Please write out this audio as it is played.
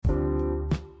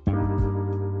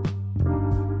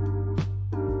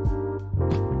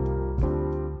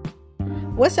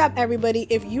What's up, everybody?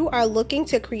 If you are looking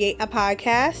to create a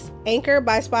podcast, Anchor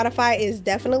by Spotify is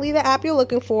definitely the app you're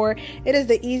looking for. It is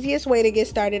the easiest way to get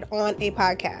started on a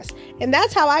podcast. And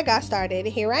that's how I got started.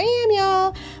 Here I am,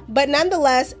 y'all. But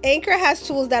nonetheless, Anchor has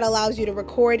tools that allows you to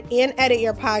record and edit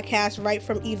your podcast right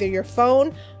from either your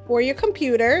phone or your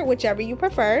computer, whichever you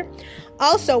prefer.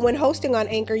 Also, when hosting on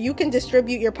Anchor, you can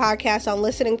distribute your podcast on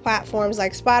listening platforms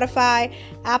like Spotify,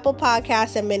 Apple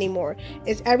Podcasts, and many more.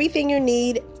 It's everything you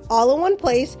need all in one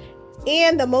place.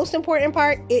 And the most important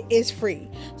part, it is free.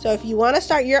 So if you want to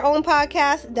start your own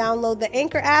podcast, download the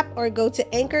Anchor app or go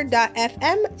to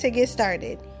anchor.fm to get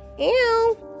started.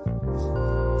 Ew.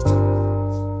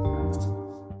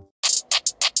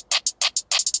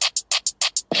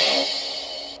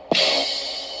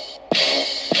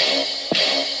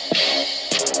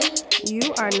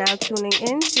 You are now tuning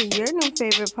in to your new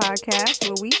favorite podcast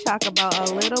where we talk about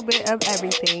a little bit of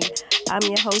everything. I'm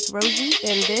your host, Rosie,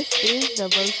 and this is the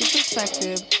Rosie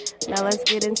Perspective. Now let's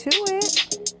get into it.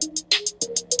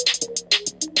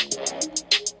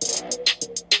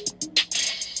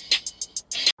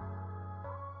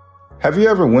 Have you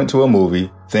ever went to a movie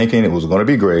thinking it was going to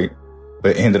be great,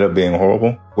 but ended up being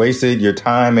horrible? Wasted your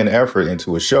time and effort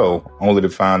into a show only to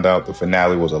find out the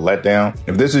finale was a letdown?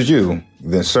 If this is you,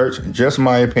 then search Just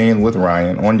My Opinion with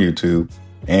Ryan on YouTube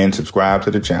and subscribe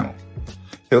to the channel.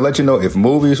 He'll let you know if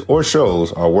movies or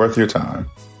shows are worth your time.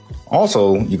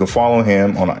 Also, you can follow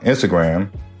him on Instagram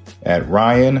at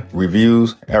Ryan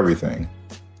Reviews Everything.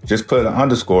 Just put an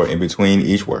underscore in between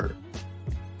each word.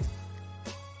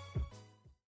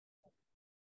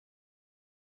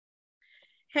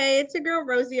 Hey, it's your girl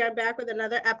Rosie. I'm back with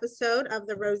another episode of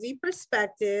the Rosie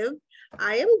Perspective.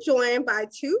 I am joined by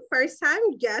two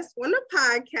first-time guests on the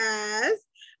podcast.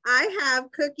 I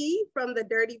have Cookie from the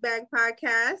Dirty Bag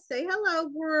Podcast. Say hello,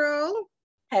 girl.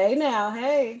 Hey now,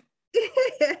 hey.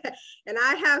 And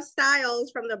I have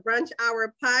Styles from the Brunch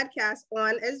Hour Podcast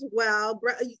on as well.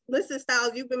 Listen,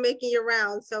 Styles, you've been making your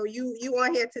rounds, so you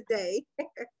on here today.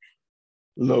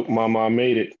 Look, Mama, I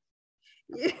made it.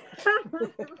 Yeah.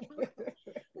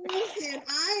 Listen,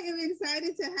 I am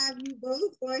excited to have you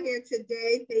both on here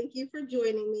today. Thank you for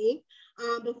joining me.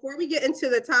 Before we get into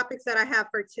the topics that I have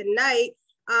for tonight,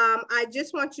 I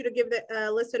just want you to give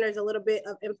the listeners a little bit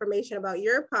of information about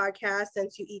your podcast,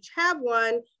 since you each have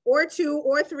one or two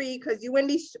or three, because you in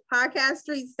these podcast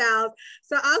street styles.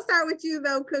 So I'll start with you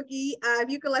though, Cookie. If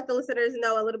you could let the listeners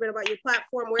know a little bit about your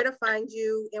platform, where to find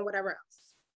you, and whatever else.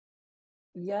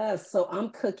 Yes, so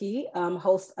I'm Cookie,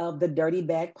 host of the Dirty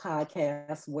Bag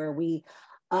Podcast, where we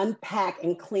unpack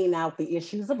and clean out the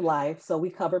issues of life. So we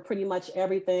cover pretty much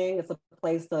everything. It's a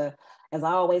place to, as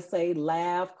I always say,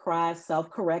 laugh, cry,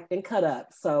 self-correct, and cut up.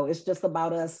 So it's just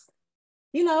about us,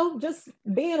 just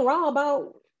being raw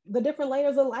about the different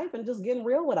layers of life and just getting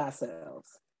real with ourselves.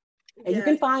 And You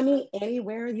can find me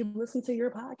anywhere you listen to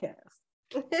your podcast.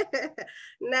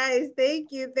 Nice. Thank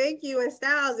you. And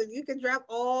Styles, if you could drop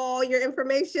all your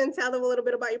information, tell them a little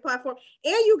bit about your platform.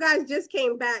 And you guys just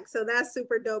came back, so that's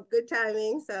super dope. Good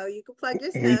timing. So you can plug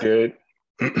your stuff. We did.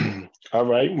 All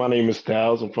right. My name is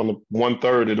Styles. I'm from the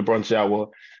 1/3 of the Brunch Hour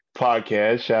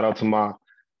Podcast. Shout out to my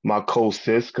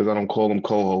co-sis, because I don't call them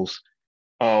co-hosts.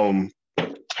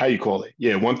 How you call it?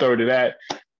 Yeah, 1/3 of that.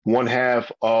 1/2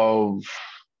 of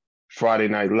Friday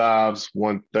Night Lives.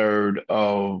 1/3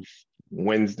 of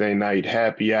Wednesday night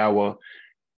happy hour,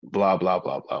 blah, blah,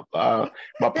 blah, blah, blah.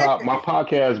 My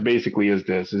podcast basically is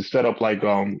this. It's set up like,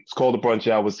 it's called the Brunch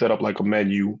Hour. It's set up like a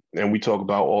menu, and we talk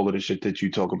about all of the shit that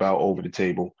you talk about over the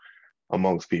table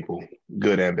amongst people,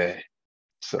 good and bad.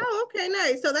 So. Oh, okay,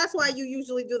 nice. So that's why you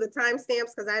usually do the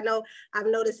timestamps, because I know I've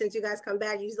noticed since you guys come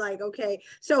back, you're like, okay,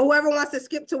 so whoever wants to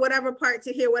skip to whatever part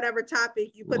to hear whatever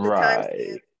topic, you put the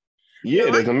timestamp.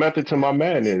 Yeah, there's a method to my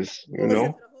madness,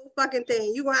 fucking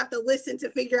thing. You're gonna have to listen to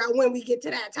figure out when we get to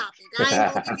that topic. I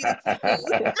ain't gonna give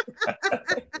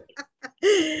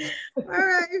you All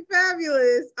right,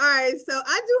 fabulous. All right, so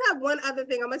I do have one other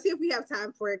thing. I'm gonna see if we have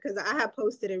time for it, because I have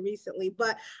posted it recently,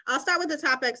 but I'll start with the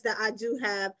topics that I do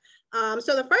have.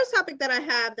 So the first topic that I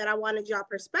have that I wanted your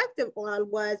perspective on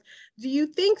was, do you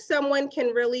think someone can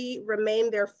really remain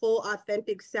their full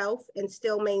authentic self and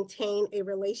still maintain a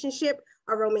relationship,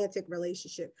 a romantic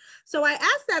relationship? So I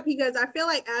asked that because I feel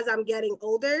like as I'm getting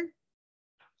older,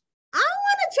 I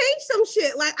want to change some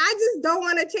shit. Like, I just don't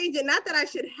want to change it. Not that I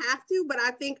should have to, but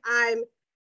I think I'm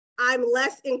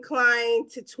less inclined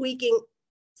to tweaking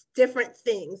different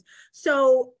things.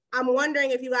 So I'm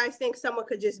wondering if you guys think someone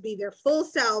could just be their full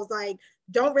selves, like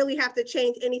don't really have to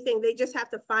change anything. They just have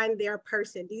to find their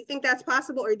person. Do you think that's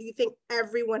possible, or do you think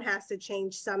everyone has to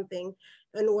change something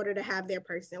in order to have their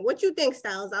person? What you think,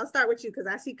 Styles? I'll start with you because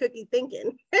I see Cookie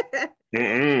thinking.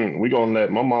 We gonna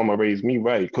let my mama raise me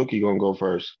right. Cookie gonna go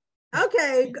first.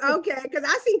 Okay, because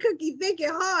I seen Cookie thinking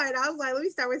hard. I was like, let me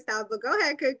start with Styles, but go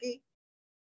ahead, Cookie.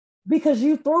 Because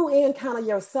you threw in kind of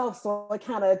yourself, so it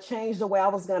kind of changed the way I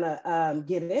was gonna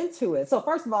get into it. So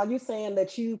first of all, you're saying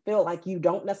that you feel like you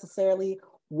don't necessarily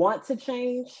want to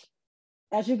change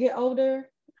as you get older.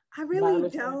 I really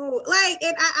don't. Like,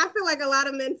 and I feel like a lot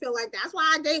of men feel like that's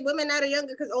why I date women that are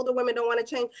younger, because older women don't want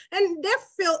to change. And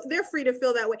they're free to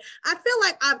feel that way. I feel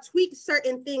like I've tweaked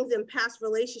certain things in past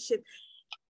relationships.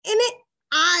 And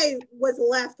I was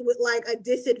left with like a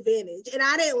disadvantage, and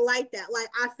I didn't like that. Like,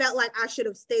 I felt like I should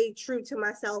have stayed true to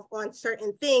myself on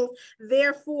certain things.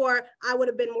 Therefore, I would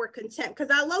have been more content,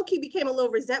 because I low-key became a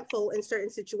little resentful in certain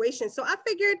situations. So I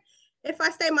figured if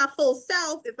I stay my full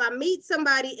self, if I meet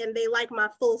somebody and they like my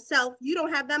full self, you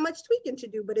don't have that much tweaking to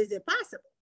do. But is it possible?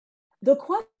 The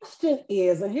question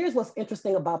is, and here's what's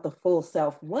interesting about the full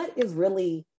self, what is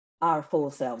really our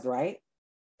full selves, right?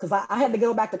 Because I had to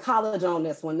go back to college on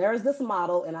this one. There's this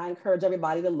model, and I encourage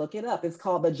everybody to look it up. It's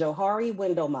called the Johari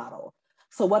window model.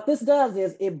 So what this does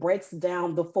is it breaks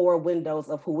down the 4 windows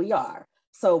of who we are.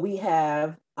 So we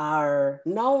have our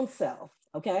known self,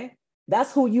 okay?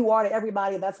 That's who you are to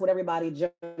everybody. That's what everybody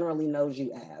generally knows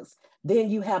you as.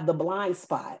 Then you have the blind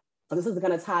spot. So this is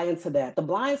going to tie into that. The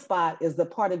blind spot is the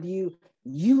part of you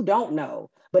you don't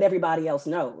know, but everybody else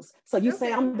knows. So you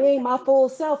say, I'm being my full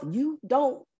self. You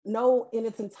don't know in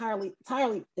its entirety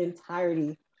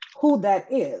who that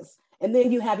is. And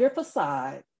then you have your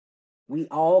facade. We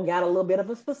all got a little bit of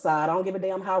a facade. I don't give a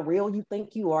damn how real you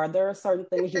think you are. There are certain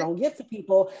things you don't get to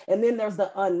people. And then there's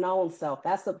the unknown self.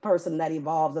 That's the person that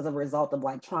evolves as a result of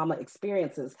like trauma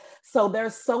experiences. So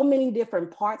there's so many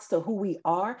different parts to who we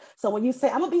are. So when you say,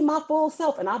 I'm gonna be my full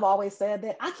self, and I've always said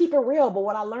that, I keep it real. But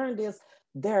what I learned is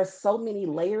there are so many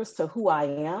layers to who I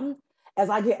am. As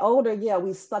I get older, yeah,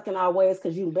 we stuck in our ways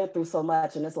because you've been through so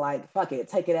much, and it's like, fuck it,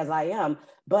 take it as I am.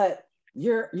 But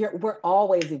we're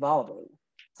always evolving.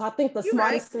 So I think the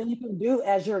smartest thing you can do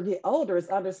as you get older is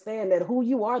understand that who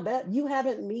you are, that you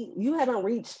haven't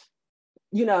reached,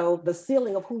 the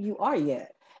ceiling of who you are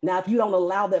yet. Now, if you don't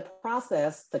allow that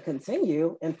process to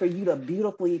continue and for you to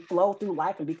beautifully flow through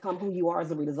life and become who you are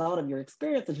as a result of your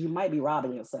experiences, you might be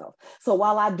robbing yourself. So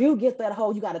while I do get that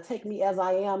whole, you got to take me as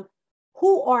I am,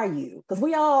 who are you? Because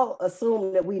we all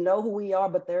assume that we know who we are,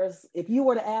 but if you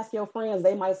were to ask your friends,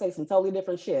 they might say some totally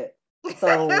different shit.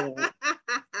 So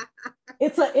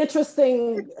it's an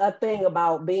interesting thing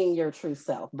about being your true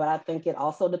self, but I think it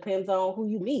also depends on who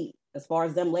you meet, as far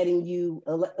as them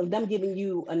giving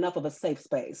you enough of a safe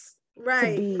space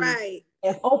to be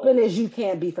as open as you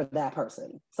can be for that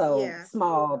person. So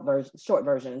short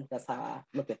version, that's how I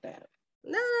look at that.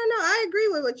 No, I agree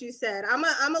with what you said. I'm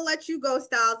gonna let you go,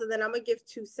 Styles, and then I'm gonna give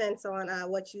 2 cents on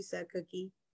what you said,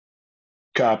 Cookie.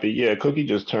 Copy. Yeah, Cookie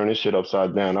just turned his shit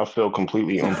upside down. I feel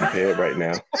completely unprepared right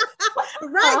now.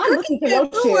 I'm listening to your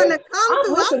shit.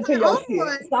 I'm listening to your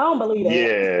shit. I don't believe that.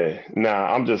 Yeah,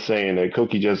 nah, I'm just saying that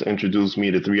Cookie just introduced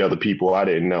me to 3 other people I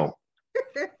didn't know.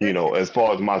 As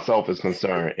far as myself is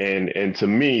concerned, and to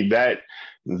me that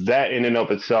in and of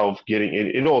itself,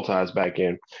 it all ties back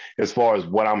in as far as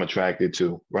what I'm attracted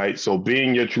to, right? So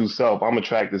being your true self, I'm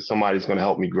attracted to somebody that's going to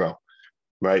help me grow,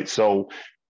 right? So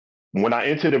when I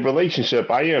enter the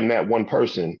relationship, I am that one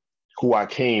person who I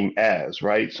came as,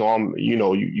 right? So I'm,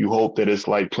 you hope that it's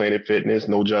like Planet Fitness,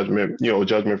 no judgment,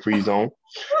 judgment-free zone,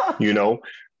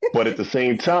 but at the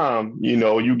same time,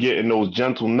 you getting those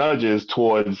gentle nudges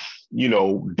towards,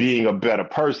 being a better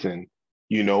person,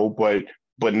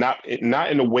 but not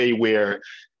in a way where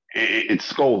it's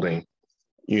scolding,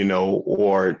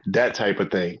 or that type of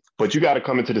thing. But you got to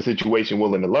come into the situation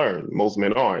willing to learn. Most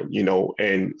men aren't,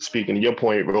 and speaking to your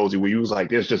point, Rosie, where you was like,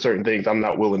 there's just certain things I'm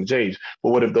not willing to change.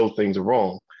 But what if those things are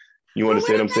wrong? You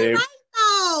understand what I'm saying?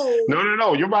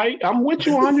 No, you're right. I'm with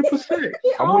you 100%.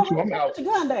 I'm with you. I'm out. Put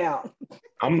your gun down.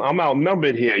 I'm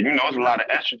outnumbered here. There's a lot of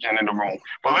estrogen in the room.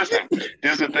 But listen,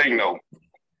 here's the thing though.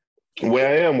 Where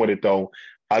I am with it though,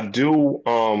 I do,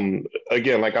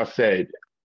 again, like I said,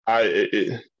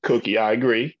 Cookie, I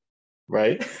agree,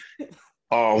 right?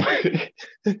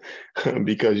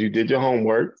 Because you did your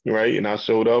homework, right? And I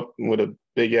showed up with a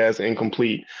big ass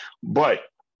incomplete. But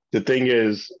the thing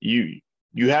is,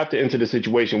 you have to enter the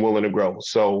situation willing to grow.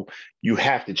 So you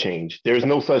have to change. There's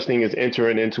no such thing as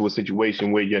entering into a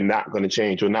situation where you're not going to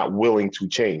change or not willing to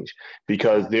change,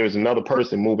 because there's another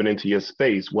person moving into your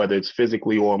space, whether it's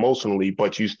physically or emotionally,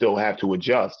 but you still have to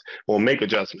adjust or make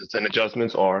adjustments, and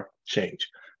adjustments are change.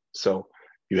 So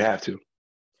you have to.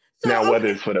 So, now, whether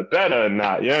it's for the better or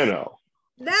not,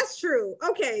 That's true.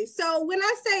 Okay, so when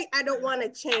I say I don't want to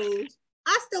change,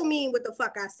 I still mean what the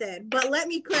fuck I said, but let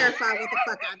me clarify what the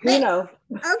fuck I meant.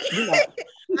 Okay.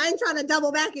 I ain't trying to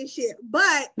double back and shit,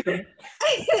 but I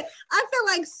feel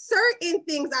like certain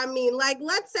things I mean, like,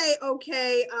 let's say,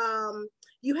 okay,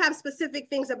 you have specific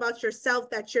things about yourself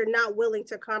that you're not willing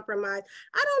to compromise.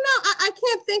 I don't know. I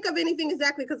can't think of anything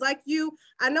exactly, because like you,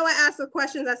 I know I ask the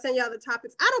questions, I send y'all the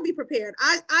topics. I don't be prepared.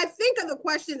 I think of the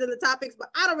questions and the topics, but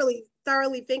I don't really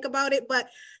thoroughly think about it. But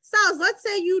Styles, let's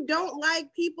say you don't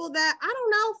like people that, I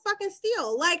don't know, fucking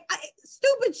steal. Like,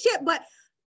 stupid shit, but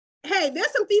hey,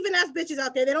 there's some thieving ass bitches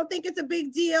out there. They don't think it's a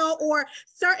big deal. Or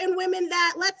certain women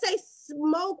that, let's say,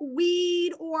 smoke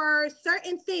weed or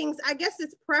certain things. I guess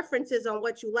it's preferences on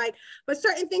what you like, but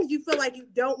certain things you feel like you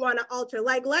don't want to alter.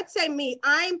 Like, let's say me,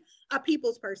 I'm a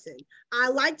people's person. I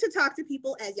like to talk to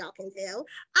people, as y'all can tell.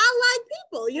 I like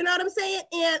people, you know what I'm saying?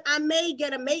 And I may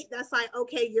get a mate that's like,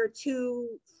 okay, you're too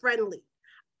friendly.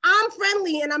 I'm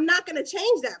friendly and I'm not going to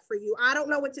change that for you. I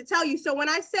don't know what to tell you. So when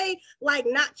I say like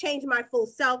not change my full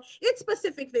self, it's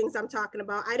specific things I'm talking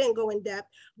about. I didn't go in depth,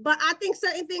 but I think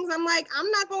certain things I'm like,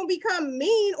 I'm not going to become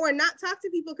mean or not talk to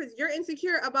people because you're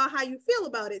insecure about how you feel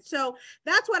about it. So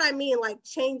that's what I mean, like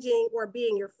changing or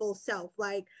being your full self.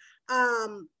 Like,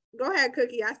 go ahead,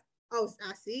 Cookie. I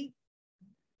see.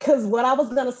 Because what I was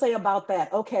going to say about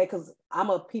that, okay, because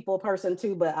I'm a people person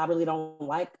too, but I really don't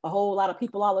like a whole lot of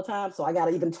people all the time. So I got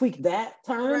to even tweak that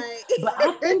term. Right. But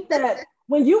I think that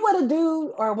when you with a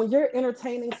dude or when you're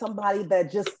entertaining somebody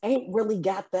that just ain't really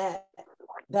got that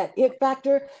it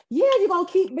factor, yeah, you're going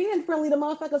to keep being friendly to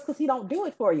motherfuckers because he don't do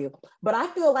it for you. But I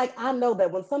feel like I know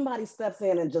that when somebody steps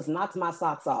in and just knocks my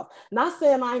socks off, not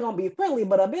saying I ain't going to be friendly,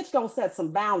 but a bitch going to set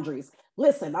some boundaries.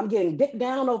 Listen, I'm getting dick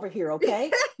down over here, okay?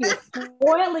 You're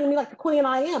spoiling me like the queen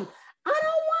I am.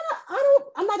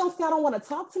 I'm not gonna say I don't want to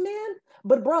talk to men,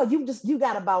 but bro, you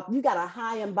got a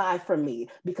high and by from me,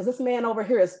 because this man over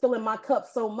here is filling my cup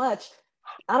so much.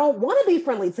 I don't want to be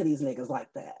friendly to these niggas like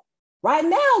that. Right now,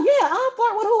 yeah, I'll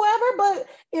flirt with whoever, but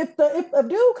if a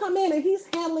dude come in and he's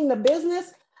handling the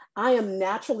business, I am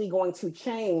naturally going to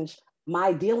change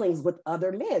my dealings with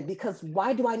other men, because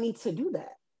why do I need to do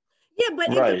that? Yeah, but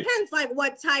right. It depends like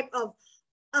what type of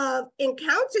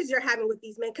encounters you're having with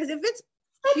these men. Because if it's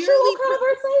purely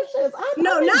conversations,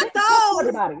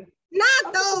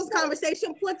 not those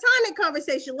conversations, platonic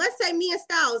conversation. Let's say me and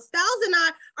Styles and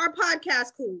I, our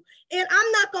podcast cool, and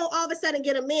I'm not gonna all of a sudden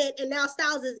get a man and now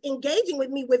Styles is engaging with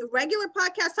me with regular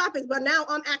podcast topics, but now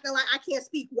I'm acting like I can't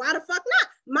speak. Why the fuck not?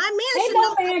 My man ain't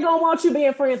no man gonna want you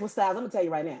being friends with Styles. I'm gonna tell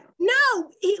you right now.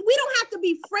 No, we don't have to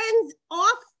be friends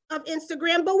off of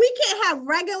Instagram, but we can't have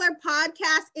regular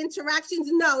podcast interactions.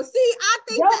 No, see, I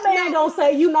think your man gonna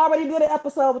say you already did an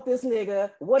episode with this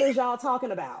nigga. What is y'all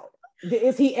talking about?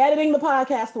 Is he editing the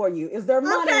podcast for you? Is there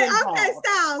money involved? Okay,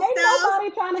 Styles. Ain't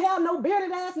nobody trying to have no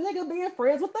bearded ass nigga being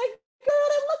friends with they girl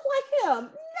that look like him.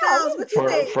 No. Styles, what you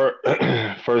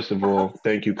think? First of all,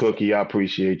 thank you, Cookie. I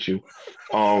appreciate you.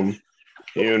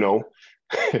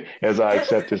 As I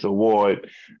accept this award.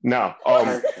 Now,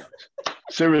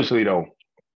 seriously though.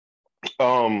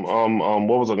 What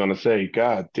was I gonna say?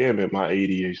 God damn it, my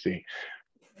ADHD.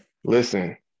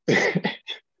 Listen,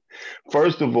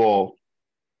 first of all,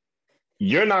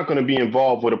 you're not gonna be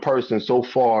involved with a person so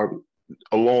far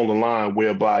along the line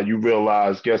whereby you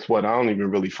realize, guess what? I don't even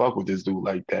really fuck with this dude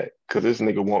like that, because this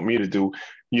nigga want me to do.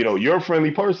 You're a friendly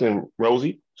person,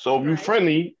 Rosie. So if you're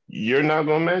friendly, you're not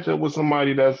gonna match up with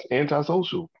somebody that's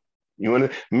antisocial.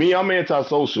 Me, I'm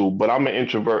antisocial, but I'm an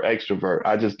introvert, extrovert.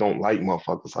 I just don't like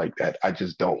motherfuckers like that. I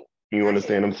just don't. You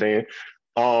understand what I'm saying?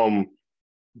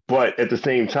 But at the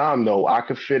same time, though, I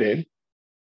could fit in,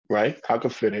 right? I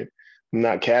could fit in. I'm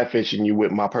not catfishing you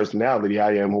with my personality.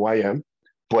 I am who I am.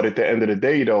 But at the end of the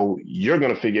day, though, you're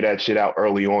going to figure that shit out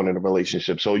early on in a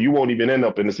relationship. So you won't even end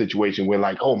up in a situation where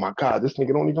like, oh my God, this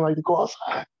nigga don't even like to go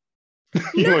outside.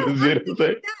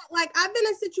 Like I've been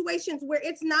in situations where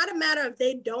it's not a matter of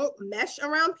they don't mesh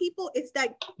around people. It's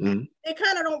like they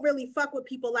kind of don't really fuck with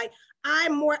people. Like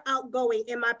I'm more outgoing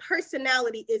and my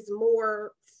personality is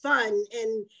more fun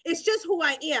and it's just who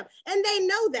I am. And they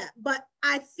know that. But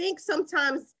I think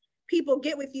sometimes people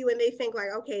get with you and they think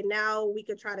like, okay, now we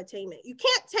could try to tame it. You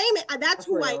can't tame it. That's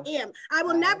who I am. I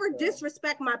will never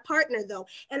disrespect my partner though.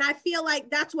 And I feel like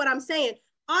that's what I'm saying.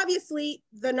 obviously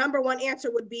the number one answer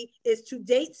would be is to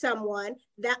date someone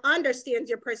that understands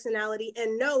your personality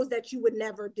and knows that you would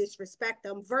never disrespect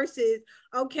them versus,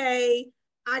 okay,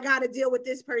 I got to deal with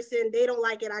this person. They don't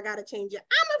like it. I got to change it.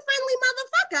 I'm a friendly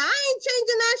motherfucker. I ain't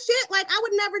changing that shit. Like, I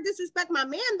would never disrespect my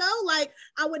man, though. Like,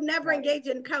 I would never engage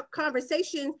in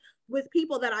conversations with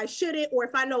people that I shouldn't, or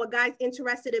if I know a guy's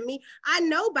interested in me, I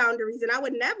know boundaries and I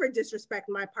would never disrespect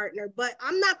my partner, but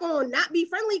I'm not going to not be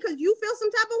friendly because you feel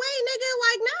some type of way, nigga.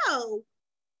 Like, no.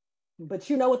 But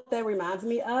you know what that reminds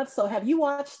me of? So have you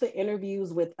watched the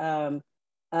interviews with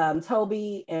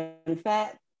Toby and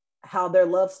Fat? How their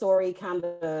love story kind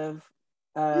of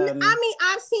I mean,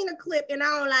 I've seen a clip and I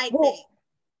don't like it.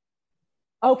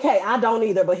 Okay, I don't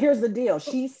either, but here's the deal.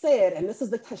 She said, and this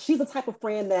is she's the type of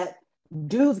friend that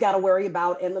dudes got to worry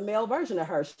about in the male version of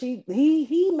her.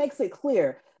 He makes it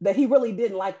clear that he really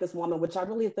didn't like this woman, which I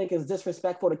really think is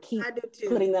disrespectful to keep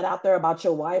putting that out there about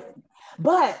your wife.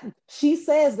 But she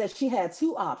says that she had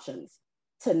two options: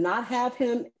 to not have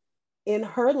him in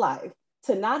her life,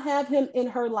 to not have him in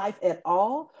her life at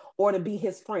all, or to be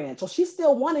his friend. So she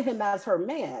still wanted him as her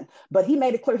man, but he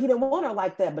made it clear he didn't want her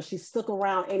like that, but she stuck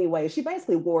around anyway. She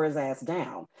basically wore his ass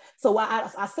down. So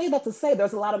I say that to say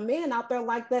there's a lot of men out there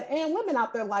like that and women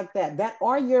out there like that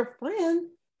are your friend,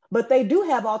 but they do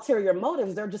have ulterior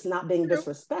motives. They're just not being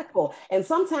disrespectful. And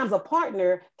sometimes a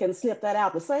partner can snip that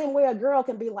out the same way a girl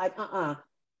can be like,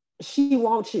 she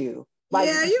wants you. Like,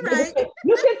 yeah, you're right.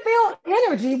 You can feel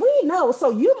energy. We know. So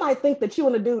you might think that you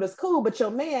and the dude is cool, but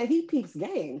your man, he peeps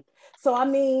game. So, I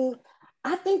mean,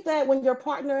 I think that when your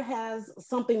partner has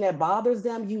something that bothers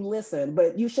them, you listen,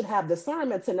 but you should have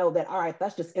discernment to know that, all right,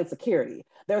 that's just insecurity.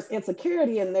 There's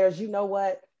insecurity and there's, you know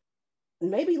what,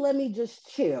 maybe let me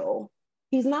just chill.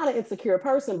 He's not an insecure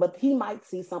person, but he might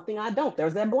see something I don't.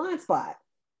 There's that blind spot.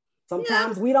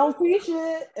 Sometimes we don't see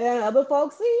shit and other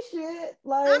folks see shit.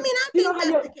 Like, I mean, I think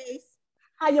that's the case.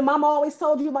 How your mama always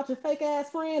told you about your fake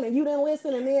ass friend and you didn't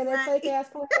listen, and then that fake ass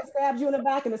friend stabs you in the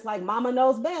back, and it's like mama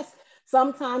knows best.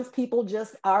 Sometimes people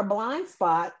just, our blind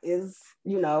spot is,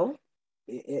 you know,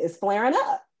 it's flaring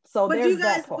up. So but do you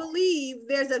guys believe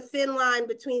there's a thin line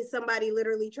between somebody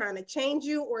literally trying to change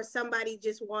you or somebody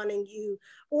just wanting you,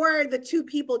 or the two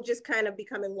people just kind of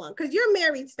becoming one? Because you're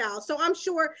married style, so I'm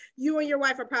sure you and your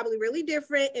wife are probably really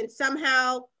different and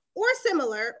somehow, or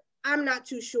similar, I'm not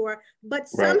too sure, but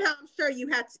somehow I'm sure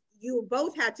you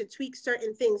both had to tweak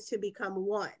certain things to become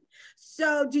one.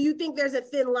 So do you think there's a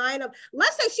thin line of,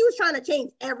 let's say she was trying to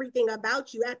change everything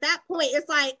about you. At that point, it's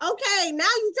like, okay, now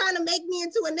you're trying to make me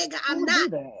into a nigga I'm not.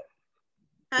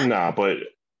 Huh? Nah, but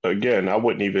again, I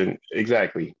wouldn't even,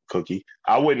 exactly, Cookie.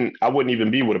 I wouldn't even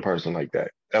be with a person like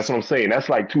that. That's what I'm saying. That's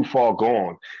like too far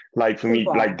gone. Like for me,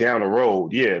 like down the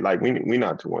road. Yeah, like we're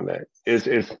not doing that.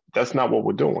 That's not what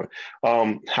we're doing.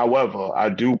 However, I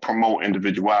do promote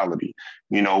individuality,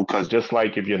 you know, because just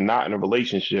like if you're not in a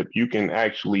relationship, you can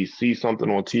actually see something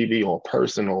on TV or a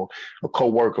person or a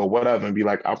coworker or whatever and be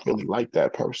like, I really like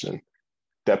that person.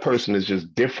 That person is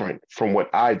just different from what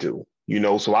I do. You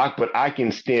know, but I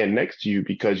can stand next to you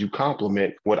because you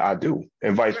compliment what I do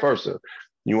and vice versa.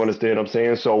 You understand what I'm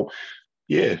saying? So,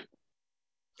 yeah.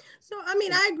 So, I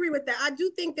mean, I agree with that. I do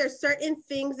think there's certain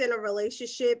things in a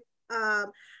relationship. I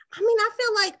mean, I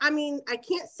feel like, I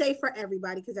can't say for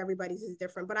everybody because everybody's is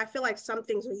different, but I feel like some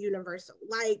things are universal.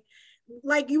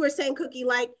 Like you were saying, Cookie,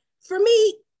 like for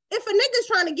me, if a nigga's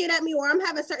trying to get at me or I'm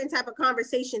having certain type of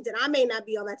conversations and I may not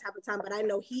be on that type of time, but I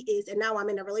know he is, and now I'm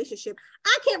in a relationship,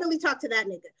 I can't really talk to that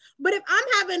nigga. But if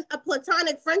I'm having a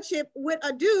platonic friendship with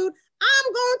a dude,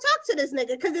 I'm going to talk to this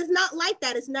nigga because it's not like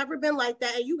that. It's never been like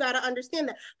that. And you got to understand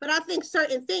that. But I think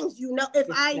certain things, you know, if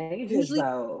I usually,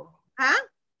 huh?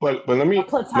 But let me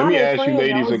ask you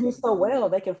ladies. Knows you so well,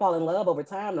 they can fall in love over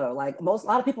time though. Like a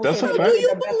lot of people say, do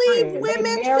you believe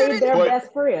women marry their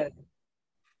best friend?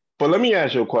 But let me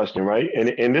ask you a question, right?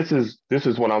 And this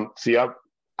is when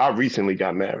I recently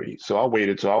got married. So I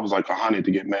waited till I was like 100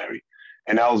 to get married.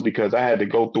 And that was because I had to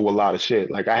go through a lot of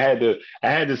shit. Like I had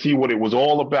to see what it was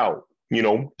all about, you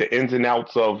know, the ins and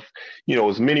outs of, you know,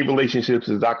 as many relationships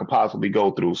as I could possibly go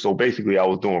through. So basically I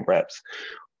was doing reps.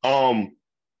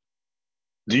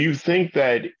 Do you think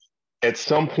that at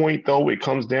some point, though, it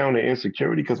comes down to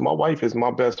insecurity? Because my wife is my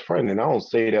best friend. And I don't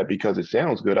say that because it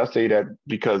sounds good. I say that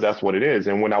because that's what it is.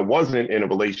 And when I wasn't in a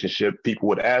relationship, people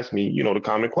would ask me, you know, the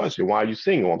common question, why are you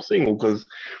single? I'm single because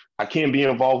I can't be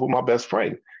involved with my best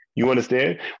friend. You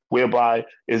understand? Whereby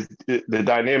the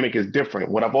dynamic is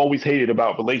different. What I've always hated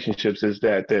about relationships is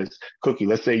that there's, Cookie,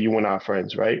 let's say you and I are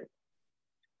friends, right?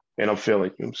 and I'm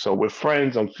feeling you. So with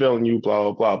friends, I'm feeling you, blah,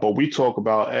 blah, blah. But we talk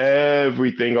about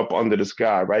everything up under the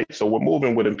sky, right? So we're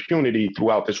moving with impunity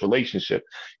throughout this relationship,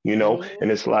 you know? Mm-hmm.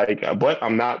 And it's like, but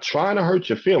I'm not trying to hurt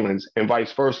your feelings and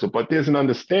vice versa. But there's an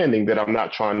understanding that I'm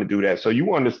not trying to do that. So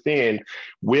you understand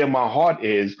where my heart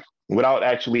is without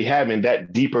actually having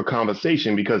that deeper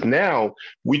conversation, because now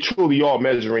we truly are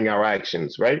measuring our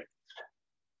actions, right?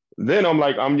 Then I'm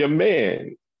like, I'm your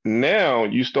man. Now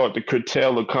you start to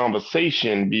curtail the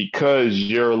conversation because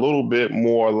you're a little bit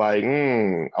more like,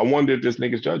 I wonder if this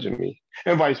nigga's judging me.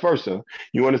 And vice versa.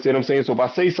 You understand what I'm saying? So if I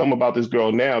say something about this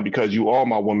girl now because you are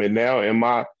my woman now, am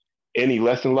I any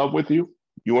less in love with you?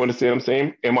 You understand what I'm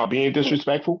saying? Am I being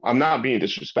disrespectful? I'm not being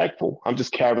disrespectful. I'm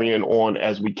just carrying on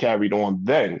as we carried on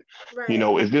then. Right. You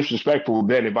know, it's disrespectful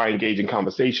then if I engage in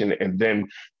conversation and then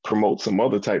promote some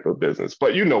other type of business.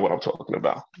 But you know what I'm talking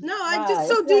about. No, I just,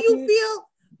 so do you feel,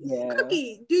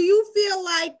 Cookie, do you feel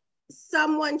like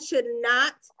someone should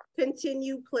not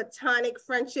continue platonic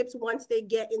friendships once they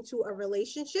get into a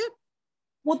relationship?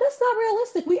 Well, that's not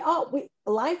realistic.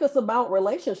 Life is about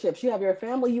relationships. You have your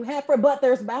family, you have but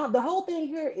there's the whole thing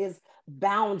here is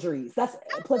boundaries. That's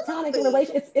platonic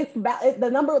relation.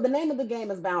 The name of the game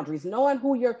is boundaries, knowing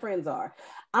who your friends are.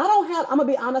 I'm gonna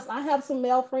be honest, I have some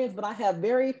male friends, but I have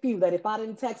very few that if I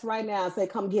didn't text right now and say,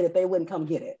 come get it, they wouldn't come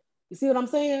get it. You see what I'm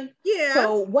saying? Yeah.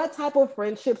 So what type of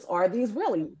friendships are these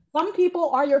really? Some people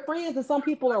are your friends and some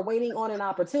people are waiting on an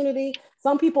opportunity.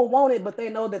 Some people want it, but they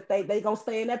know that they gonna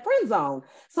stay in that friend zone.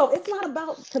 So it's not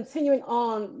about continuing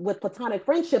on with platonic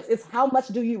friendships. It's how much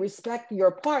do you respect your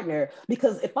partner?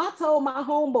 Because if I told my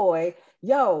homeboy,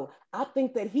 yo, I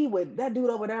think that that dude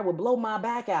over there would blow my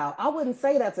back out, I wouldn't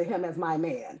say that to him as my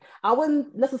man. I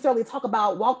wouldn't necessarily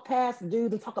walk past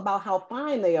dudes and talk about how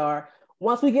fine they are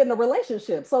once we get in a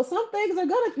relationship. So some things are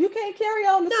you can't carry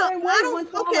on the same way.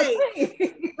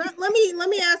 Okay. let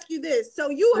me ask you this. So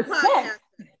you a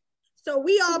podcaster. So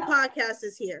we all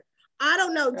podcasters here. I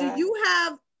don't know. Do you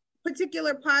have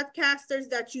particular podcasters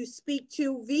that you speak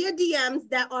to via DMs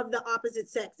that are of the opposite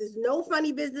sex? There's no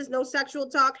funny business, no sexual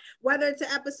talk, whether it's an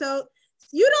episode.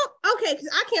 You don't, okay, because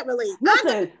I can't relate.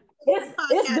 Listen,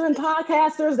 it's been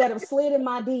podcasters that have slid in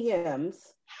my DMs.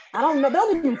 I don't know. They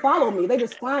don't even follow me. They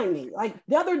just find me. Like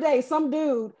the other day, some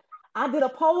dude, I did a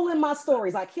poll in my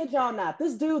stories. I kid y'all not.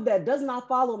 This dude that does not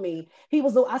follow me,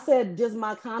 I said, does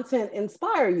my content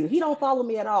inspire you? He don't follow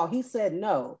me at all. He said,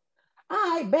 no.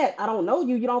 I bet. I don't know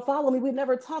you. You don't follow me. We've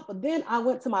never talked. But then I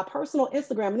went to my personal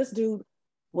Instagram and this dude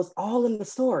was all in the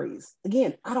stories.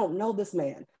 Again, I don't know this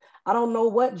man. I don't know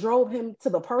what drove him to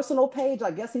the personal page.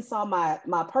 I guess he saw my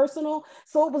personal.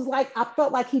 So it was like, I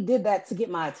felt like he did that to get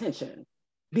my attention.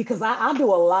 Because I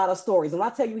do a lot of stories. And I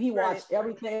tell you, he watched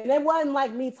everything. And it wasn't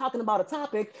like me talking about a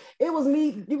topic. It was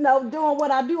me, doing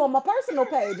what I do on my personal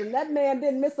page. And that man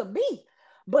didn't miss a beat.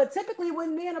 But typically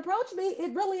when men approach me,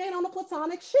 it really ain't on the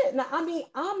platonic shit. Now, I mean,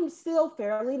 I'm still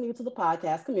fairly new to the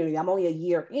podcast community. I'm only a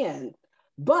year in.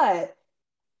 But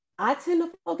I tend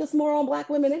to focus more on Black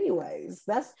women anyways.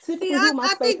 That's typically who my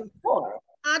space is for.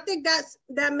 I think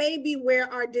that may be where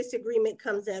our disagreement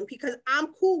comes in, because I'm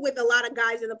cool with a lot of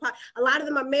guys in the pod. A lot of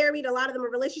them are married, a lot of them are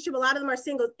in a relationship, a lot of them are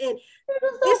singles. And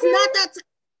it's not that.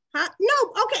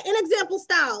 No, okay. An example,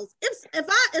 Styles. If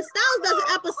Styles does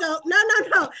an episode, no,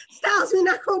 Styles, we're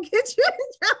not gonna get you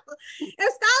in trouble.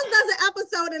 If Styles does an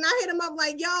episode and I hit him up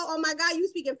like, yo, oh my God, you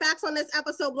speaking facts on this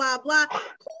episode, blah blah.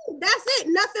 Cool, that's it.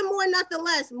 Nothing more, nothing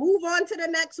less. Move on to the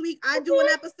next week. I do an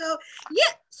episode.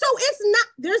 Yeah. So it's not.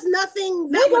 There's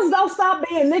nothing. Niggas don't stop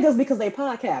being niggas because they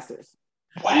podcasters.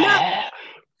 Wow.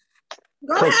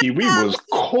 Cookie, we was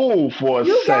cool for a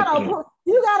second.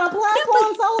 You got a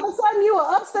platform, so all of a sudden you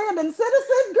are upstanding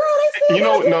citizen, girl. They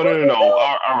still no.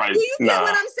 All right. Do you get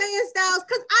what I'm saying, Styles?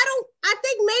 Because I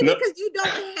think maybe because you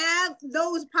don't have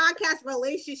those podcast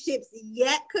relationships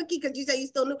yet, Cookie, because you say you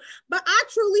still new. But I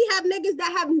truly have niggas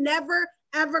that have never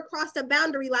ever crossed a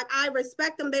boundary. Like, I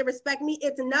respect them, they respect me.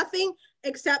 It's nothing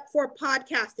except for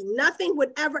podcasting. Nothing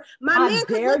would ever. I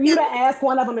dare you to ask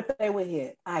one of them if they would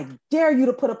hit. I dare you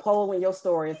to put a poll in your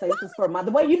story and say, this is for my.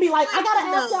 The way you be like, I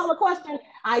gotta ask y'all a question.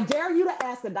 I dare you to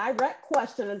ask a direct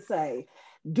question and say,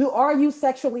 are you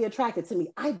sexually attracted to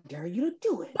me? I dare you to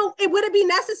do it. So would it be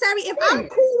necessary if I'm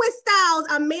cool with Styles,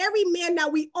 a married man, now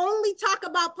we only talk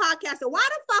about podcasting? Why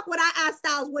the fuck would I ask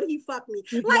Styles, would he fuck me?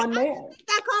 He's like,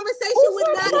 that conversation with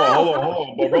that. Hold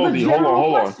on. But Rosie, hold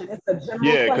on.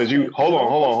 Yeah, because you hold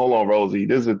on, Rosie.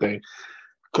 This is the thing.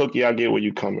 Cookie, I get where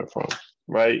you coming from,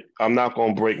 right? I'm not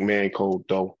gonna break man code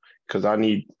though, because I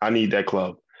need that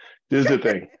club. This is the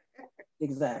thing.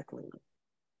 Exactly.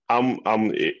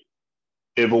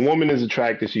 If a woman is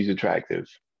attractive, she's attractive.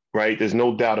 right? There's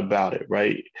no doubt about it,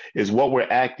 right? It's what we're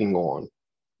acting on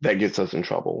that gets us in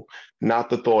trouble, not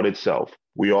the thought itself.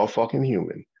 We are fucking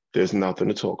human. There's nothing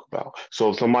to talk about. So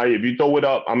if you throw it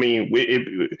up, I mean,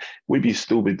 we'd be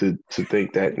stupid to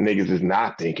think that niggas is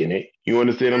not thinking it. You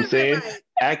understand what I'm saying?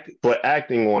 Right. But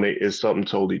acting on it is something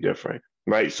totally different,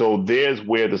 right? So there's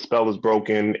where the spell is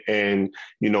broken, and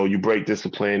you break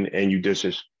discipline and you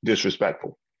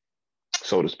disrespectful,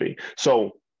 so to speak.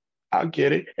 So I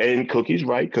get it, and Cookie's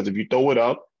right, because if you throw it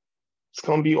up, it's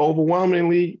gonna be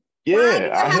overwhelmingly. Yeah,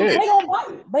 I hit.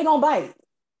 They gonna bite.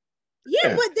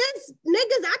 Yeah, but there's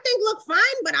niggas I think look fine,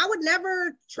 but I would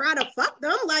never try to fuck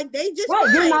them. Like they just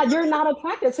right. Fine. You're not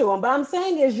attracted to them. But I'm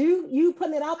saying is you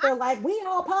putting it out there like we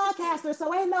all podcasters,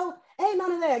 so ain't none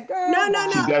of that, girl.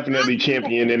 No. She's definitely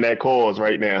championing that cause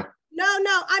right now.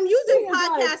 No, I'm using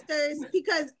podcasters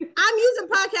because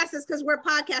we're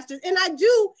podcasters. And I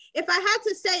do, if I had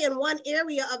to say in one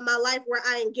area of my life where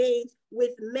I engage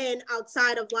with men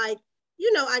outside of like,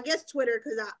 I guess Twitter,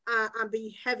 because I'm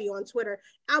be heavy on Twitter.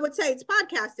 I would say it's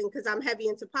podcasting because I'm heavy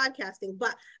into podcasting,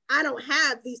 but I don't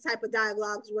have these type of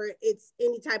dialogues where it's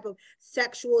any type of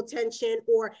sexual tension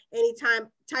or any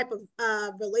type of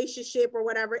relationship or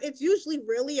whatever. It's usually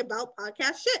really about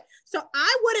podcast shit. So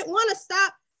I wouldn't want to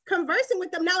stop conversing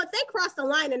with them. Now, if they crossed the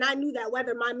line and I knew that,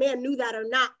 whether my man knew that or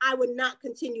not, I would not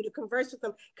continue to converse with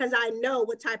them because I know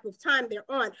what type of time they're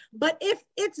on. But if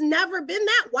it's never been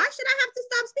that, why should I have to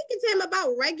stop speaking to him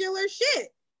about regular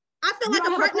shit? I feel like a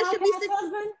partner should be.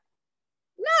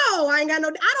 No, I ain't got no.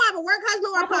 I don't have a work husband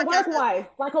or like a work wife,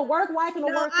 like a work wife and a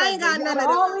work husband. I ain't got none of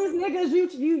all these niggas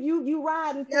you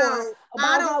riding for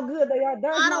about how good they are.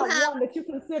 There's not one that you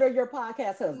consider your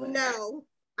podcast husband. No.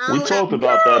 We talked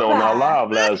about that on our live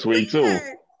last week too.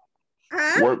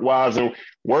 Huh? Work wives and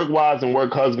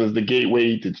work husbands, the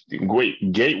gateway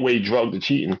drug to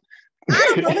cheating.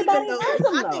 I think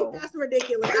that's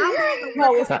ridiculous.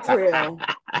 No, it's true.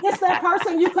 It's that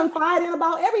person you confide in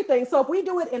about everything. So if we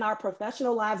do it in our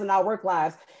professional lives and our work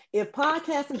lives, if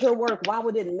podcast is your work, why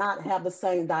would it not have the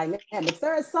same dynamics?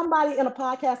 There is somebody in a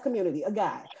podcast community, a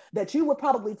guy, that you would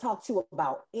probably talk to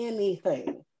about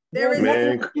anything. There is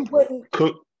man, you wouldn't.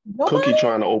 Cookie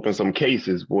trying to open some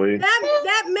cases, boy.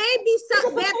 That may be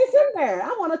something in there.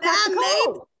 I want to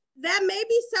talk that may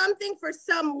be something for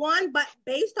someone, but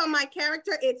based on my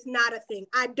character, it's not a thing.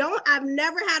 I've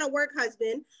never had a work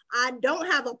husband. I don't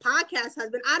have a podcast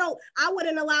husband. I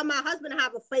wouldn't allow my husband to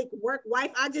have a fake work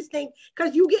wife. I just think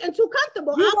because you getting too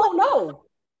comfortable. You don't know.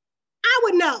 I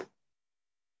would know.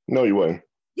 No, you wouldn't.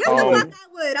 Yes, the fuck I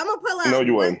would. I'm gonna pull up. No,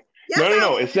 you wouldn't. Yes,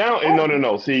 no. It sounds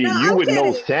no. See, you would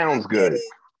know sounds good.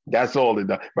 That's all it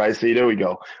does. Right. See, there we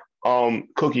go.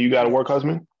 Cookie, you got a work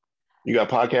husband? You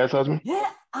got a podcast husband? Yeah,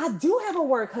 I do have a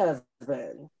work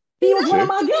husband. He was one of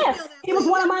my guests. He was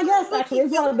one of my guests, actually.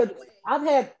 I've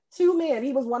had two men.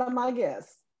 He was one of my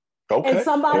guests. Okay. And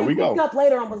somebody picked up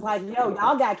later and was like, yo,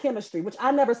 y'all got chemistry, which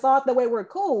I never saw it the way we're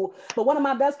cool. But one of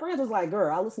my best friends was like,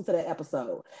 girl, I listened to that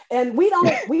episode. And we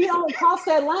don't cross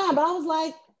that line, but I was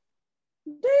like,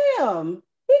 damn.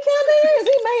 He came in.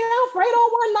 He made Alfredo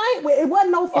one night. It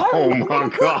wasn't no flirt. Oh my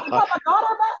God.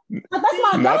 That's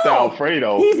my Not dog. the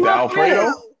Alfredo. He's the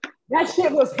Alfredo? That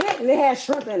shit was hitting. It had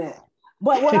shrimp in it.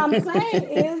 But what I'm saying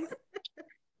is,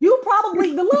 you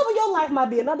probably, the love of your life might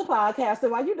be another podcaster.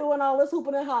 While you doing all this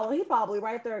hooping and hollering, he probably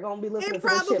right there going to be listening to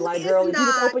this shit like, girl, if you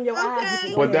just open your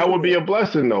eyes. But that would be a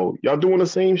blessing, though. Y'all doing the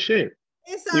same shit.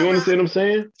 You understand what I'm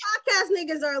saying? Podcast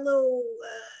niggas are a little,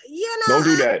 Don't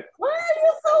do that. Why are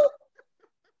you so...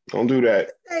 Don't do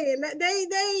that.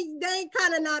 They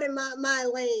kind of not in my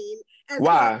lane.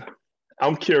 Why?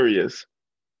 I'm curious.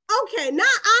 Okay, I'm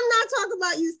not talking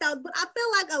about you, Stout, but I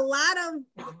feel like a lot of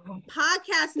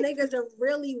podcast niggas are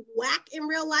really whack in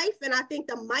real life, and I think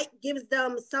the mic gives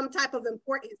them some type of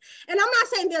importance. And I'm not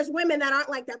saying there's women that aren't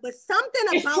like that, but something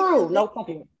it's about true. No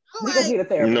fucking.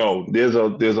 No, there's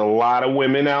a lot of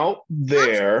women out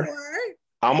there.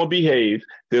 I'm gonna behave.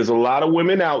 There's a lot of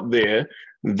women out there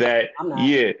that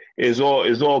is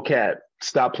all cat.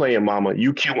 Stop playing, mama.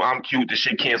 You cute, I'm cute. The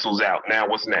shit cancels out. Now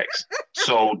what's next?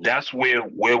 So that's where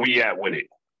we at with it.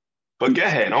 But go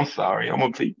ahead. I'm sorry. I'm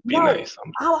gonna be nice.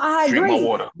 I agree. My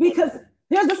water. Because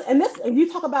there's this, and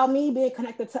you talk about me being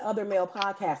connected to other male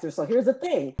podcasters. So here's the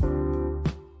thing.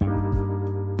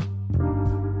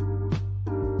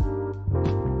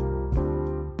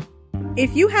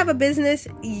 If you have a business,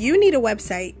 you need a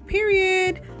website,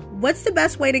 period. What's the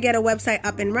best way to get a website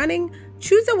up and running?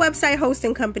 Choose a website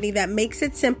hosting company that makes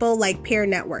it simple, like Pear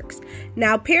Networks.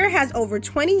 Now, Pear has over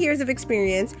 20 years of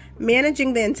experience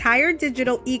managing the entire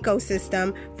digital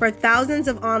ecosystem for thousands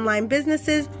of online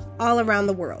businesses all around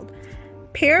the world.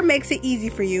 Pair makes it easy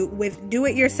for you with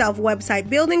do-it-yourself website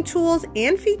building tools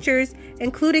and features,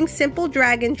 including simple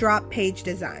drag and drop page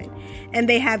design. And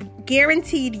they have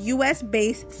guaranteed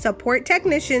US-based support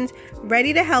technicians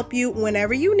ready to help you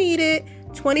whenever you need it,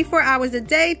 24 hours a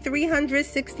day,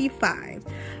 365.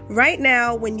 Right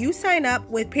now, when you sign up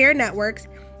with Pair Networks,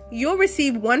 you'll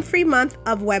receive 1 free month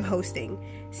of web hosting.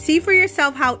 See for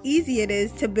yourself how easy it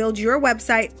is to build your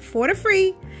website for the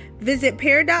free. Visit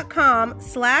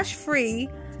pair.com/free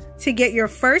to get your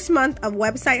first month of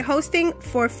website hosting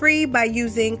for free by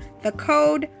using the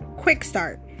code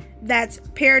QUICKSTART. That's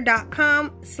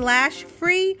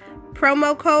pair.com/free.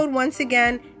 Promo code, once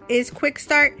again, is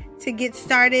QUICKSTART to get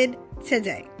started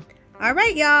today. All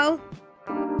right, y'all.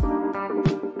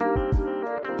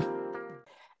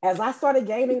 As I started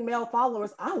gaining male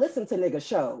followers, I listened to nigga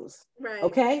shows. Right.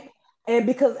 Okay. And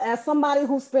because as somebody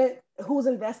who's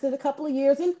invested a couple of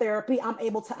years in therapy, I'm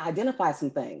able to identify some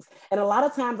things. And a lot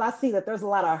of times I see that there's a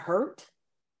lot of hurt,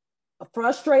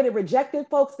 frustrated, rejected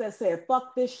folks that said,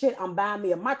 fuck this shit. I'm buying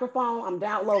me a microphone. I'm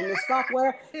downloading this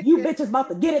software. You bitches about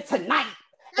to get it tonight.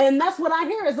 And that's what I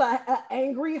hear is an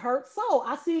angry, hurt soul.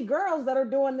 I see girls that are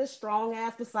doing this strong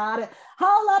ass beside it.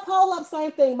 Hold up,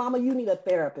 same thing. Mama, you need a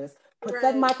therapist. Put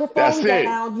that microphone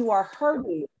down. You are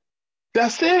hurting.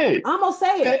 That's it. I'm gonna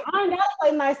say it. I ain't gotta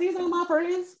play nice. These are my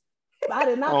friends. I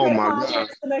did not play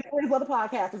podcasts to make friends with the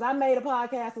podcasters. I made a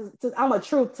podcast. I'm a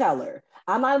truth teller.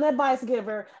 I'm not an advice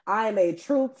giver. I am a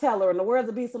truth teller. In the words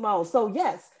of B. Simone. So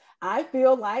yes, I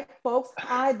feel like folks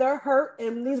hide their hurt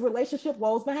in these relationship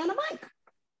woes behind the mic.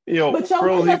 Yo, but your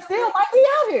Rosie, still might be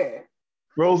out here.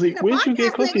 Rosie, where'd you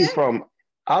get Cookie from?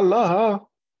 I love her.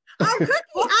 Oh, Cookie.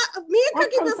 Me and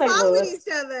Cookie been following each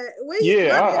other.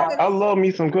 I love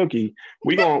me some Cookie.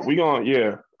 We gon'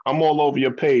 yeah. I'm all over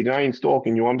your page. I ain't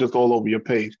stalking you. I'm just all over your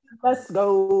page. Let's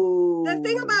go. The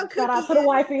thing about Cookie. Shout out to the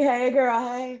wifey. Hey,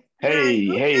 girl. Hey.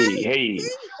 Hey. So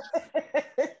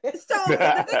the thing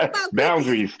about Cookie,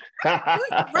 boundaries.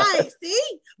 Right, see?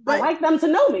 But I like them to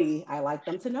know me.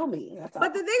 That's all.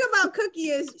 But the thing about Cookie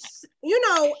is,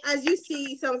 as you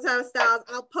see sometimes, Styles,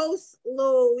 I'll post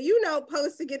little,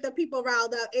 posts to get the people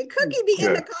riled up. And Cookie be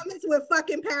in the comments with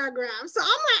fucking paragraphs. So I'm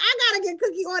like, I gotta get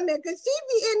Cookie on there because she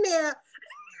be in there.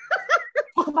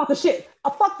 Talk about the shit.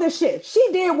 Fuck this shit. She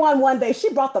did one day.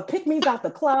 She brought the pick-me's out the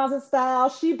closet style.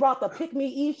 She brought the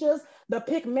pick-me-ishas, the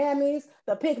pick-mammies,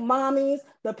 the pick-mommies,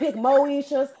 the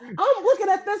pick-mo-ishas. I'm looking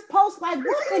at this post like,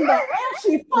 what in the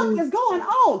actual fuck is going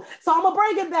on? So I'm going to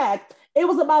bring it back. It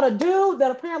was about a dude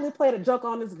that apparently played a joke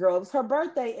on this girl. It was her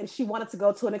birthday and she wanted to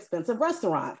go to an expensive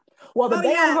restaurant. Well, the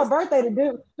day on her birthday,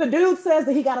 the dude says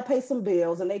that he got to pay some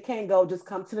bills and they can't go, just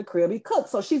come to the crib. He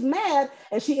cooks. So she's mad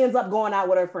and she ends up going out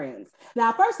with her friends.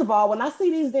 Now, first of all, when I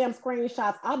see these damn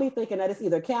screenshots, I'll be thinking that it's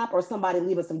either cap or somebody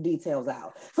leaving some details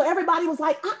out. So everybody was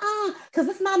like, because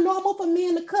it's not normal for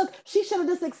men to cook. She should have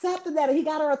just accepted that. And he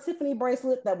got her a Tiffany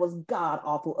bracelet that was god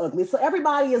awful ugly. So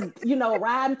everybody is,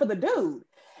 riding for the dude.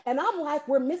 And I'm like,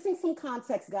 we're missing some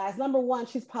context, guys. Number one,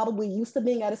 she's probably used to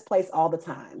being at his place all the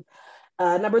time.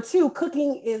 Number two,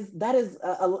 cooking is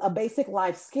a basic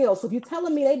life skill. So if you're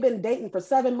telling me they've been dating for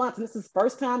 7 months and this is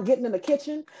first time getting in the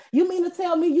kitchen, you mean to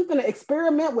tell me you can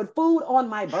experiment with food on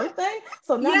my birthday?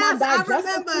 So now my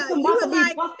digestive system about to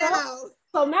be fucked up.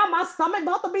 So now my stomach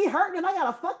about to be hurting and I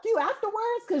gotta fuck you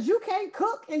afterwards because you can't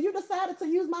cook and you decided to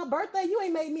use my birthday. You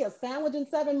ain't made me a sandwich in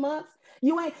 7 months.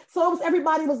 You ain't. So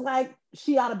everybody was like,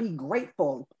 she ought to be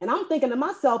grateful. And I'm thinking to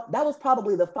myself, that was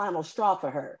probably the final straw for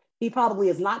her. He probably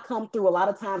has not come through a lot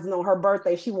of times. And on her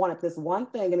birthday, she wanted this one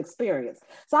thing and experience.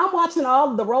 So I'm watching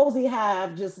all the Rosie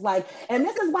have just like, and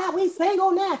this is why we single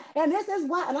now. And this is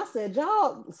why. And I said,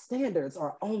 y'all standards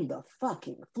are on the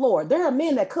fucking floor. There are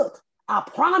men that cook. I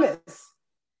promise.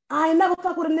 I ain't never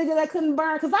fuck with a nigga that couldn't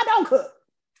burn because I don't cook.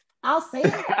 I'll say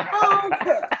it. I don't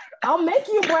cook. I'll make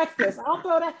you breakfast. I'll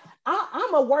throw that.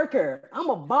 I'm a worker. I'm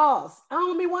a boss. I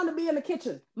don't be wanting to be in the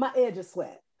kitchen. My edges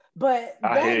sweat. But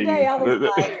that day I was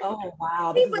like, oh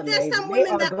wow. But there's some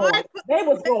women that they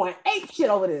was going ape shit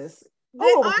over this. There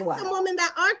are some women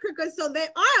that are cookers, so they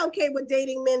are okay with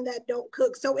dating men that don't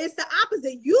cook. So it's the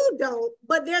opposite. You don't,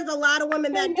 but there's a lot of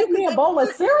women that do. Give me a bowl of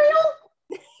cereal.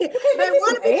 They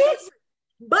want to be eggs.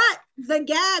 But the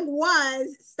gag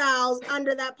was, Styles,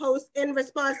 under that post in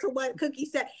response to what Cookie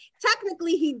said.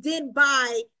 Technically, he did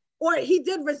buy, or he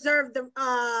did reserve the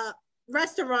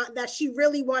restaurant that she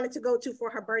really wanted to go to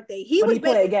for her birthday. He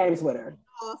played games with her.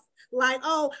 Like,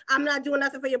 oh, I'm not doing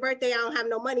nothing for your birthday. I don't have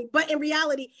no money. But in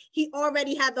reality, he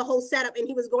already had the whole setup and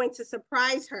he was going to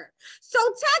surprise her. So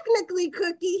technically,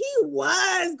 Cookie, he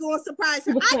was going to surprise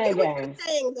her. I get what you're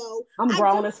saying, though. I'm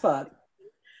grown as fuck.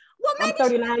 Well, I'm maybe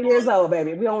 39 years old,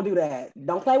 baby. We don't do that.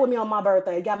 Don't play with me on my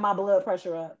birthday. Got my blood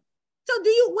pressure up. So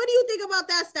what do you think about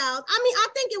that, Styles? I mean, I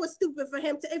think it was stupid for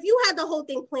him to, if you had the whole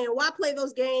thing planned, why play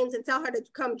those games and tell her to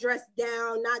come dressed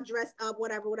down, not dressed up,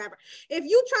 whatever. If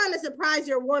you trying to surprise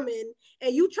your woman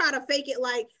and you try to fake it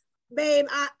like, babe,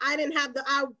 I didn't have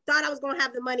I thought I was going to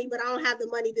have the money, but I don't have the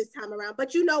money this time around.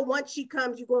 But once she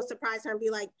comes, you're going to surprise her and be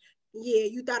like, yeah,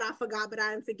 you thought I forgot, but I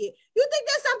didn't forget. You think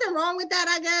there's something wrong with that,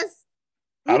 I guess?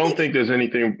 I don't think there's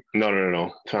anything.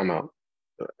 No. Time out.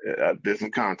 There's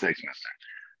some context missing.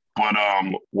 But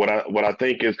what I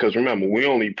think is, because remember, we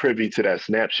only privy to that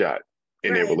snapshot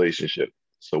in their relationship,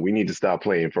 so we need to stop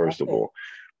playing first of all.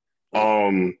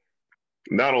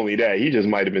 Not only that, he just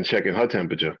might have been checking her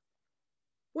temperature.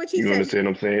 What he you said. Understand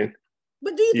what I'm saying?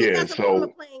 But do you think that's a form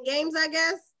of playing games? I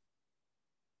guess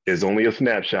it's only a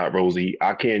snapshot, Rosie.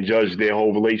 I can't judge their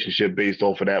whole relationship based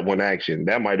off of that one action.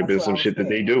 That might have been some shit that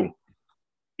they do.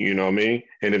 You know what I mean?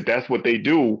 And if that's what they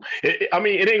do, it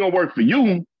ain't gonna work for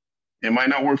you. It might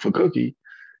not work for Cookie.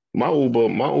 My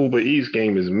Uber Eats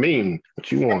game is mean.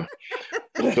 What you want?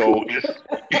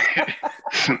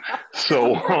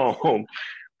 So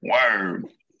word.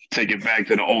 Take it back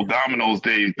to the old Domino's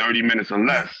days, 30 minutes or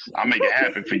less. I'll make it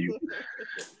happen for you.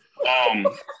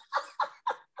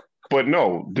 But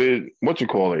no, what you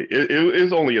call it? It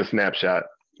is only a snapshot,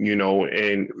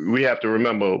 and we have to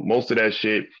remember most of that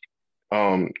shit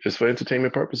is for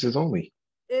entertainment purposes only.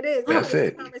 It is. That's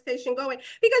it. Conversation going,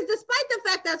 because despite the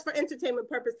fact that's for entertainment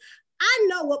purpose, I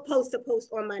know what post to post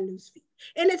on my newsfeed,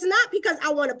 and it's not because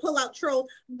I want to pull out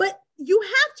trolls, but you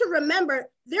have to remember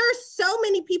there are so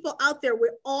many people out there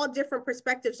with all different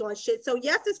perspectives on shit. So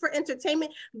yes, it's for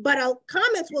entertainment, but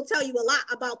comments will tell you a lot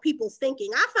about people's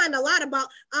thinking. I find out a lot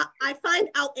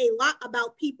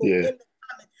about people in the comments.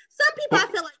 Some people I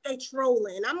feel like they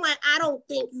trolling. I'm like, I don't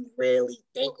think you really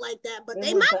think like that, but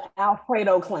they might. The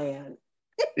Alfredo clan.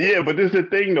 Yeah, but this is the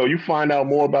thing though. You find out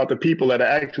more about the people that are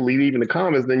actually leaving the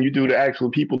comments than you do the actual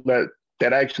people that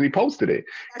actually posted it.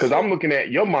 Because I'm looking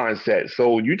at your mindset.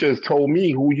 So you just told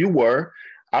me who you were.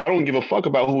 I don't give a fuck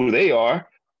about who they are,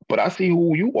 but I see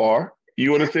who you are.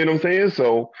 You understand what I'm saying?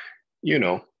 So,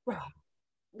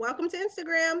 Welcome to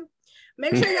Instagram.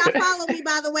 Make sure y'all follow me,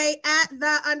 by the way, at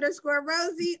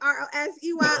 _Rosie,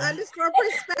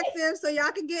 ROSEY_perspective, so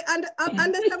y'all can get under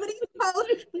some of these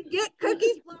posts and get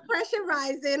Cookie's blood pressure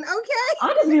rising, okay?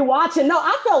 I just be watching. No,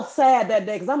 I felt sad that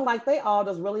day because I'm like, they all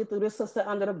just really threw this sister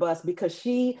under the bus because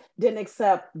she didn't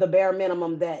accept the bare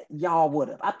minimum that y'all would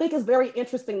have. I think it's very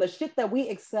interesting. The shit that we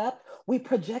accept, we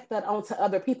project that onto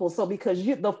other people. So because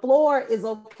the floor is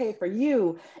okay for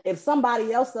you, if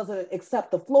somebody else doesn't accept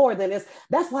the floor, then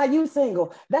that's why you single.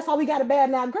 That's why we got it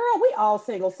bad now. Girl, we all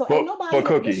single. So ain't nobody in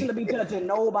a position to be judging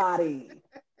nobody.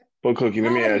 But Cookie,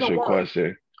 let me ask you a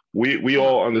question. We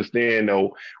all understand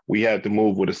though, we have to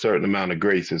move with a certain amount of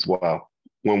grace as well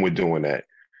when we're doing that.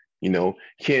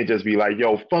 Can't just be like,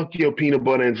 yo, fuck your peanut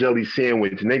butter and jelly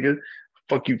sandwich, nigga.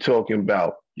 Fuck you talking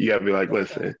about. You gotta be like,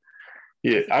 listen.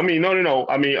 Yeah, I mean, no.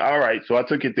 I mean, all right. So I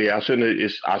took it there. I should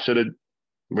have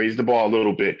raised the bar a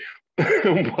little bit.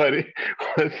 But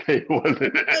let's say it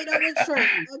wasn't. Alfredo with shrimp,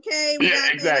 okay?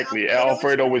 Exactly.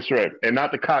 Alfredo with shrimp, and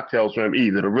not the cocktail shrimp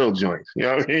either, the real joints. You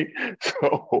know what I mean?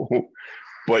 So,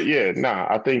 but yeah,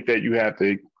 I think that you have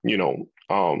to,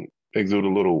 exude a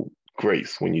little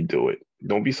grace when you do it.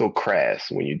 Don't be so crass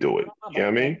when you do it. You know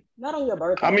what I mean? Not on your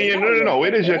birthday. I mean, no.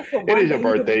 It is your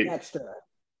birthday. That's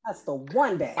the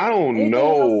one day. I don't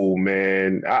know,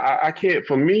 man. I can't.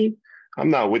 For me, I'm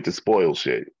not with the spoil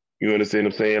shit. You understand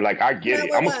what I'm saying? Like, I get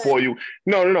it. I'm gonna spoil you.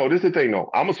 No. This is the thing.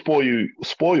 No, I'm gonna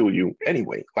spoil you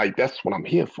anyway. Like, that's what I'm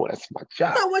here for. That's my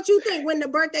job. So what you think when the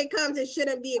birthday comes, it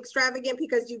shouldn't be extravagant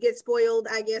because you get spoiled,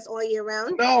 I guess, all year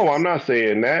round? No, I'm not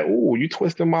saying that. Ooh, you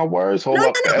twisting my words. Hold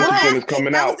up. Estrogen is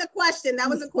coming out. That was a question.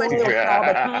 All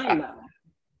the time,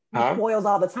 though. Spoils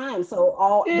all the time.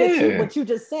 So but you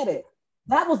just said it.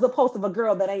 That was the post of a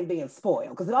girl that ain't being spoiled.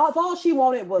 Because if all she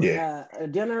wanted was a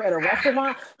dinner at a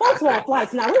restaurant, folks want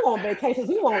flights now. We want vacations.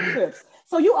 We want trips.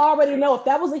 So you already know if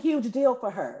that was a huge deal for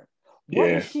her, what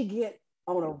does she get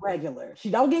on a regular?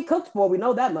 She don't get cooked for. We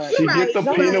know that much. She get the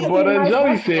peanut butter and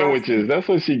jelly sandwiches. That's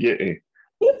what she getting.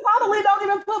 He probably don't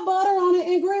even put butter on it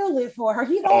and grill it for her.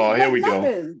 He don't here we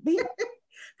nothing. Go.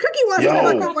 Cookie wants to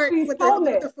work with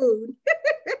the food.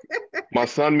 My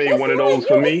son made one of those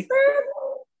for me.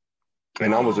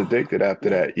 And I was addicted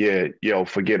after that. Yeah, yo,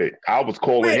 forget it. I was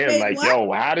calling him like, what?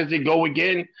 Yo, how does it go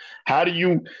again? How do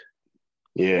you?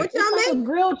 Yeah. What y'all make? Like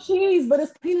grilled cheese, but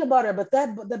it's peanut butter. But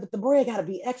the bread got to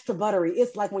be extra buttery.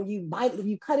 It's like when you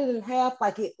cut it in half,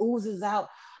 like it oozes out.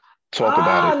 Talk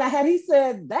about it. Now had he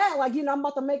said that, like, you know, I'm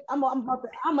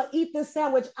gonna eat this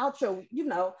sandwich out your, you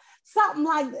know, something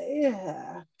like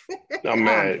that. Yeah. I'm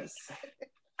mad.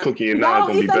 Cookie and I are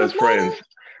gonna be best friends.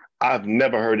 I've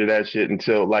never heard of that shit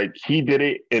until like he did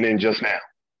it, and then just now.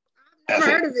 I've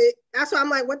never heard of it. That's why I'm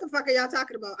like, what the fuck are y'all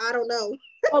talking about? I don't know.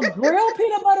 Grilled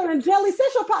peanut butter and jelly.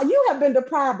 You have been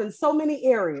deprived in so many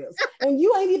areas, and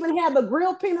you ain't even had the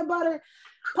grilled peanut butter.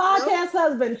 Podcast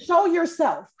husband, show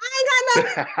yourself. I ain't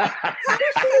got nothing.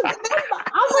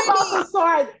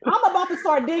 I'm about to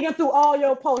start digging through all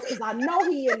your posts because I know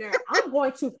he in there. I'm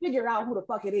going to figure out who the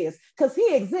fuck it is because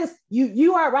he exists.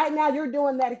 You are right now. You're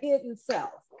doing that hidden self,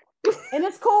 and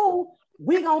it's cool.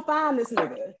 We gonna find this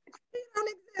nigga. He don't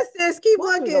exist. Sis. Keep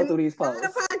looking. Go through these posts.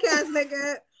 Not a podcast,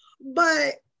 nigga,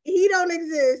 but he don't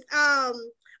exist. All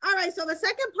right. So the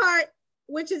second part,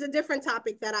 which is a different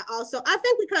topic that I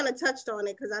think we kind of touched on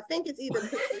it because I think it's either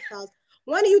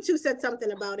one of you two said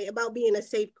something about it, about being a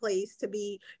safe place to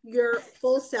be your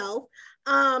full self.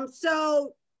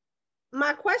 So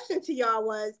my question to y'all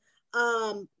was,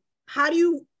 how do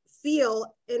you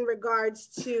feel in regards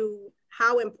to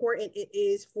how important it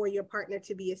is for your partner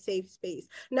to be a safe space?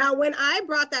 Now, when I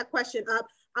brought that question up,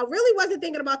 I really wasn't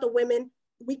thinking about the women.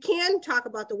 We can talk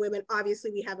about the women.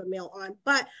 Obviously, we have a male on,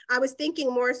 but I was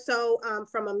thinking more so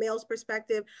from a male's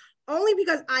perspective, only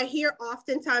because I hear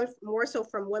oftentimes more so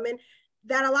from women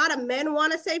that a lot of men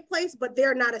want a safe place, but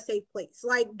they're not a safe place.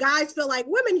 Like guys feel like,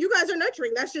 women, you guys are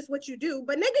nurturing. That's just what you do.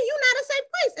 But nigga, you not a safe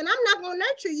place. And I'm not going to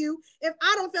nurture you if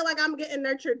I don't feel like I'm getting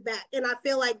nurtured back. And I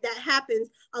feel like that happens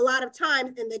a lot of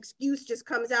times. And the excuse just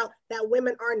comes out that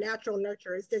women are natural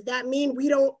nurturers. Does that mean we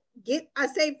don't get a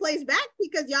safe place back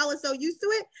because y'all are so used to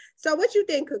it? So what you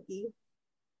think, Cookie?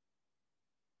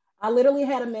 I literally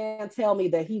had a man tell me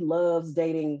that he loves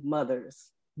dating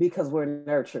mothers because we're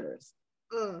nurturers.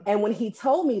 And when he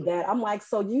told me that, I'm like,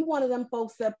 so you one of them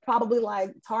folks that probably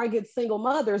like target single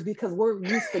mothers because we're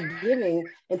used to giving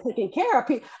and taking care of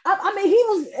people. I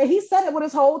mean, he said it with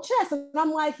his whole chest. And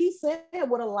I'm like, he said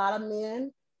what a lot of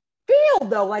men feel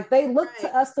though. Like they look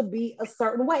to us to be a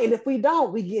certain way. And if we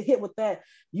don't, we get hit with that.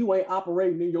 You ain't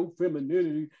operating in your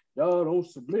femininity. Y'all don't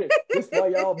submit. That's why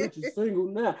y'all bitches single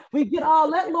now. We get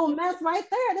all that little mess right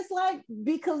there. And it's like,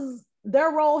 because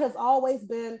their role has always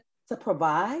been to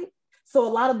provide. So a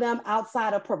lot of them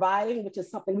outside of providing, which is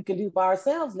something we can do by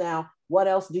ourselves now, what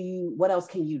else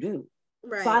can you do?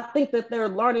 Right. So I think that they're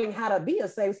learning how to be a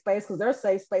safe space because their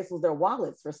safe space was their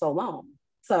wallets for so long.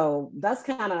 So that's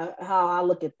kind of how I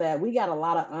look at that. We got a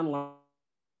lot of unlearned.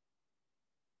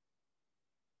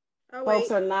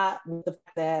 Folks are not with the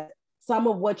fact that some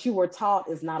of what you were taught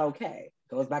is not okay.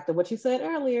 Goes back to what you said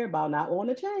earlier about not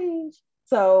wanting to change.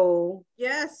 So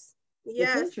yes.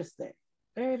 It's interesting.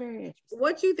 Very, very interesting.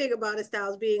 What you think about it,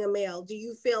 Styles, being a male? Do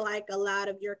you feel like a lot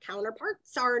of your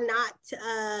counterparts are not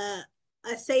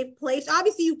a safe place?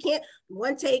 Obviously, you can't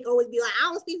one take always be like, I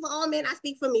don't speak for all men, I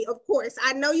speak for me. Of course,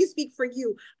 I know you speak for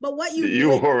you, but what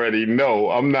you already know,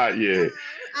 I'm not yet.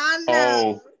 I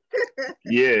know.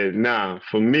 Yeah, nah.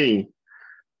 For me,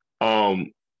 I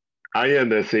am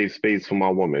that safe space for my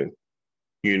woman.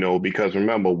 You know, because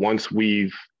remember, once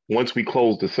we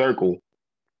close the circle.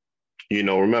 You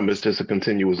know, remember, it's just a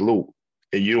continuous loop.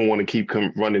 And you don't want to keep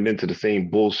running into the same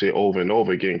bullshit over and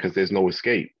over again because there's no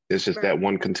escape. It's just that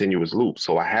one continuous loop.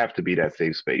 So I have to be that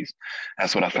safe space.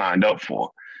 That's what I signed up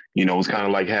for. You know, it's kind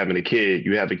of like having a kid.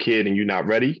 You have a kid and you're not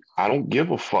ready. I don't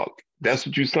give a fuck. That's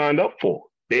what you signed up for.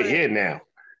 They're here now.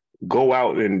 Go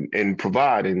out and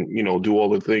provide and, you know, do all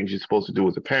the things you're supposed to do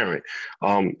as a parent.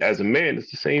 As a man,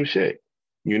 it's the same shit.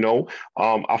 You know,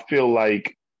 I feel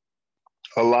like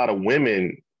a lot of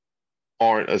women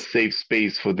aren't a safe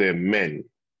space for their men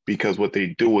because what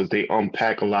they do is they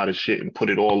unpack a lot of shit and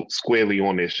put it all squarely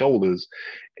on their shoulders,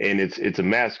 and it's a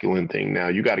masculine thing. Now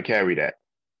you got to carry that,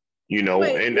 you know.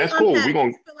 Wait, and that's cool. We're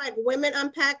gonna feel like women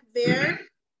unpack their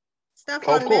stuff.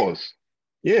 Of course,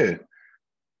 yeah,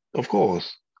 of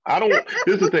course. I don't.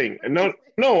 This is the thing. No.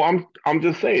 I'm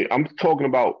just saying. I'm talking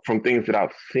about from things that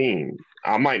I've seen.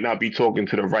 I might not be talking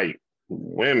to the right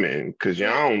women because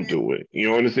y'all don't do it.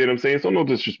 You understand what I'm saying? So no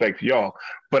disrespect to y'all,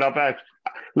 but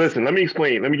listen, let me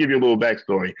explain. Let me give you a little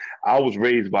backstory. I was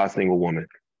raised by a single woman.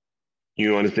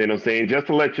 You understand what I'm saying? Just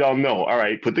to let y'all know. All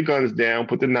right, put the guns down,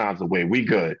 put the knives away. We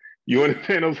good. You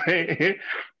understand what I'm saying?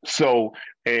 So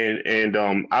and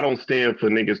I don't stand for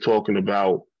niggas talking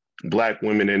about Black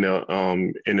women in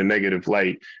a negative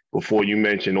light before you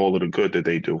mention all of the good that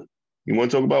they do. You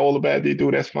want to talk about all the bad they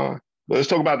do? That's fine. But let's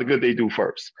talk about the good they do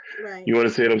first. Right. You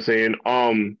understand what I'm saying?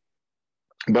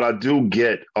 But I do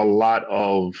get a lot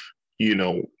of, you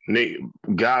know,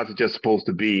 guys are just supposed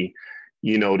to be,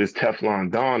 this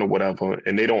Teflon Don or whatever,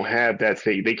 and they don't have that,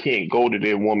 say they can't go to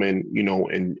their woman,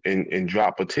 and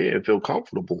drop a tear and feel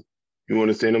comfortable. You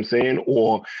understand what I'm saying?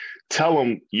 Or tell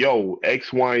them, yo,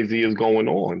 X, Y, and Z is going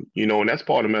on, and that's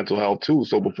part of mental health too.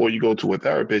 So before you go to a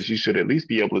therapist, you should at least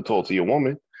be able to talk to your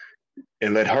woman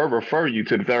and let her refer you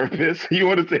to the therapist. You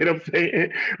understand what I'm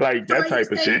saying? Like that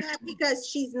type of shit. That because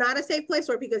she's not a safe place,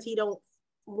 or because he don't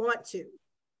want to?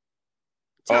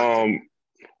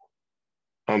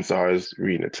 I'm sorry, I was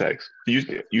reading the text.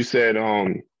 You said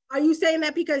Are you saying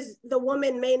that because the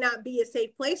woman may not be a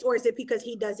safe place, or is it because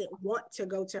he doesn't want to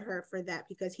go to her for that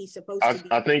because he's supposed to be?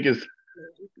 I think it's,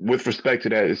 with respect to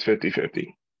that, it's 50-50.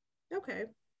 Okay.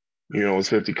 It's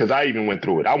 50, because I even went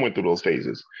through it. I went through those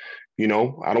phases. I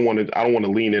don't want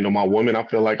to lean into my woman. I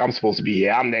feel like I'm supposed to be,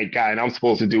 I'm that guy and I'm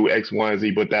supposed to do X, Y, and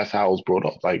Z, but that's how I was brought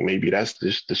up. Like maybe that's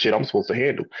the shit I'm supposed to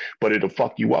handle, but it'll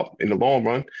fuck you up in the long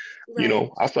run. Right.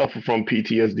 I suffer from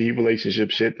PTSD, relationship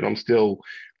shit that I'm still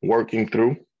working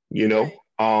through,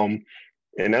 right.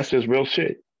 And that's just real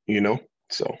shit,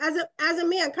 so. As a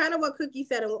man, kind of what Cookie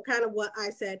said and kind of what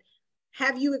I said,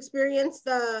 have you experienced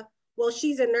well,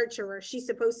 she's a nurturer, she's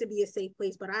supposed to be a safe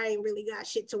place, but I ain't really got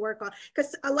shit to work on?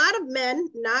 Because a lot of men,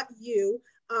 not you,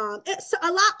 a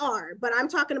lot are, but I'm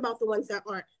talking about the ones that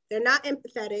aren't. They're not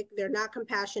empathetic, they're not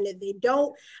compassionate,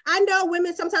 I know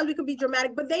women, sometimes we can be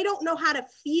dramatic, but they don't know how to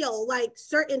feel like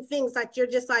certain things. Like you're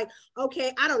just like,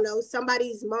 okay, I don't know,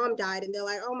 somebody's mom died and they're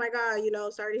like, oh my God,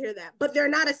 sorry to hear that. But they're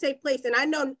not a safe place. And I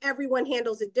know everyone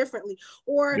handles it differently.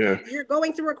 Or you're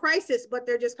going through a crisis, but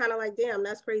they're just kind of like, damn,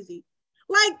 that's crazy.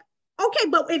 Like, okay,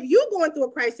 but if you're going through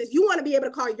a crisis, you want to be able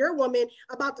to call your woman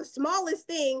about the smallest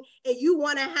thing, and you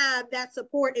want to have that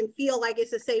support and feel like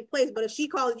it's a safe place. But if she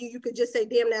calls you, you could just say,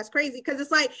 damn, that's crazy. Because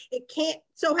it's like, it can't.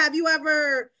 So have you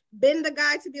ever been the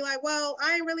guy to be like, well,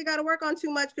 I ain't really got to work on too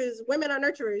much because women are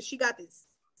nurturers. She got this.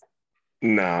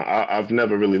 Nah, I've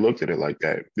never really looked at it like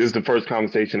that. This is the first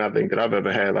conversation I think that I've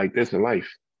ever had like this in life,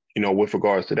 with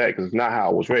regards to that, because it's not how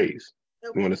I was raised.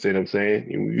 Okay. You understand what I'm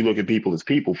saying? You look at people as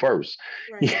people first,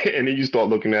 right. And then you start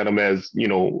looking at them as,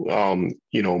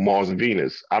 Mars and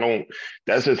Venus.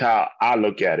 That's just how I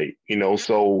look at it,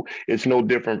 so it's no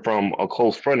different from a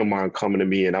close friend of mine coming to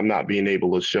me and I'm not being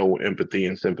able to show empathy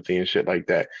and sympathy and shit like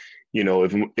that.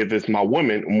 If it's my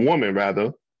woman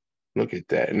rather, look at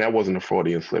that. And that wasn't a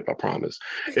Freudian slip, I promise.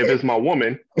 If it's my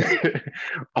woman,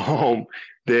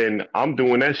 then I'm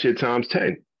doing that shit times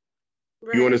 10.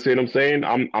 Right. You understand what I'm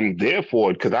saying? I'm there for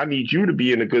it because I need you to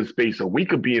be in a good space so we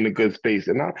could be in a good space.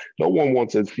 And no one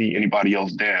wants to see anybody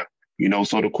else down,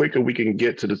 so the quicker we can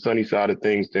get to the sunny side of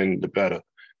things, then the better.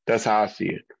 That's how I see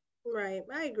it. Right.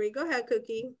 I agree. Go ahead,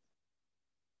 Cookie.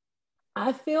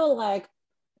 I feel like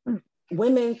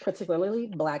women, particularly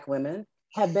Black women,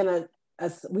 have been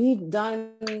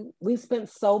we've spent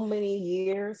so many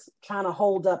years trying to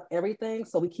hold up everything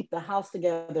so we keep the house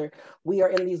together. We are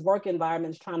in these work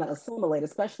environments trying to assimilate,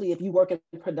 especially if you work in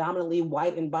predominantly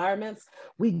white environments.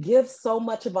 We give so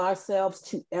much of ourselves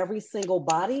to every single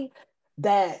body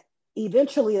that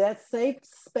eventually that safe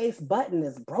space button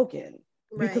is broken.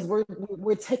 Right. Because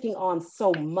we're taking on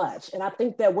so much. And I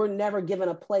think that we're never given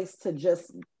a place to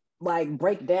just like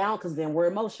break down, because then we're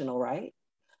emotional, right?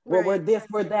 Right. We're this,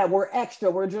 we're that, we're extra,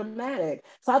 we're dramatic.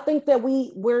 So I think that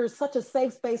we're such a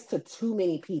safe space to too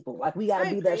many people. Like we got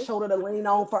to be that shoulder to lean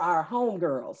on for our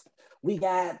homegirls. We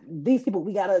got these people,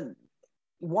 we got to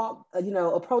walk,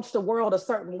 approach the world a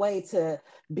certain way to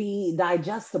be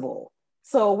digestible.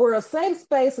 So we're a safe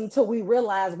space until we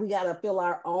realize we got to fill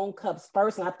our own cups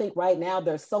first. And I think right now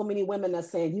there's so many women that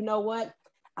saying, you know what?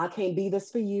 I can't be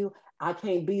this for you. I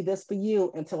can't be this for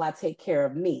you until I take care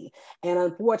of me. And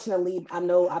unfortunately,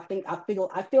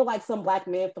 I feel like some Black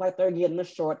men feel like they're getting the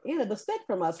short end of the stick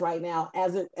from us right now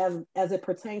as it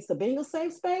pertains to being a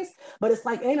safe space. But it's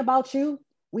like, it ain't about you.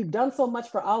 We've done so much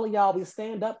for all of y'all. We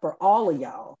stand up for all of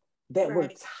y'all that right. We're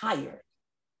tired.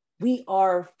 We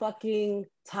are fucking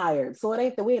tired. So it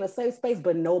ain't that we in a safe space,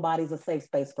 but nobody's a safe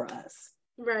space for us.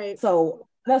 Right. So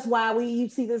that's why you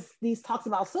see these talks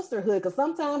about sisterhood, because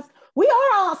sometimes we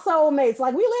are all soulmates.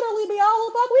 Like we literally be all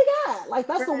the fuck we got. Like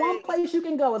that's right. The one place you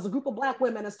can go as a group of Black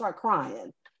women and start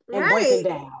crying and right. breaking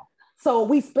down. So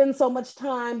we spend so much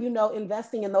time,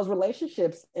 investing in those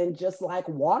relationships and just like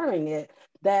watering it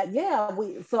that,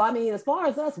 as far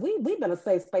as us, we've been a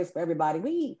safe space for everybody.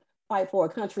 We fight for a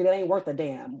country that ain't worth a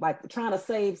damn. Like trying to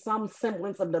save some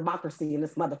semblance of democracy in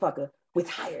this motherfucker. We're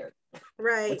tired.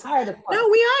 Right. We're tired of No,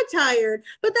 we are tired.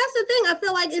 But that's the thing. I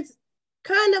feel like it's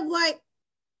kind of like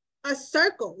a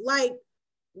circle. Like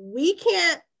we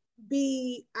can't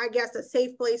be, I guess, a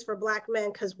safe place for Black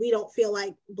men because we don't feel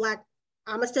like Black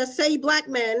I'ma just say black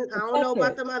men. I don't know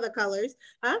about them other colors.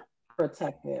 Huh?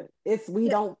 Protected. We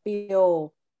don't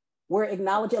feel, we're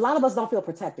acknowledging, a lot of us don't feel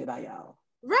protected by y'all.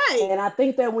 Right. And I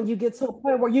think that when you get to a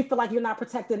point where you feel like you're not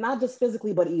protected, not just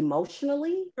physically, but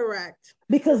emotionally. Correct.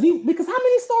 Because how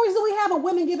many stories do we have of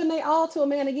women giving their all to a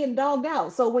man and getting dogged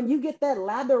out? So when you get that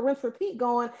lather, rinse, repeat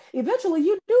going, eventually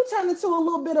you do turn into a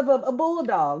little bit of a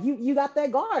bulldog. You got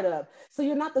that guard up. So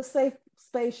you're not the safe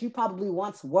space you probably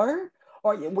once were,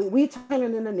 or we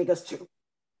turning into niggas too.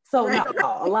 So right.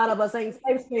 No, a lot of us ain't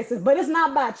safe spaces, but it's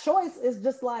not by choice. It's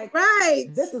just like, right,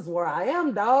 this is where I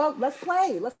am, dog. Let's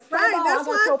play. Let's play ball. I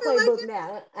got your playbook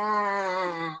now.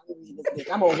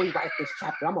 I'm gonna rewrite this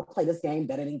chapter. I'm gonna play this game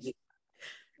better than you.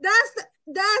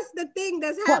 That's the thing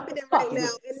that's happening right now,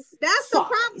 and that's the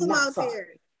problem out there.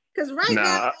 Because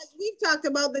now, as we've talked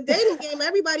about the dating game,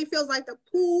 everybody feels like the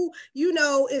pool,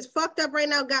 is fucked up right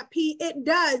now. Got pee. It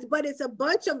does, but it's a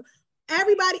bunch of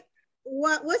everybody.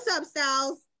 What's up,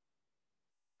 Styles?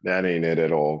 That ain't it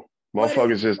at all.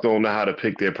 Motherfuckers just don't know how to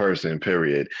pick their person,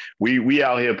 period. We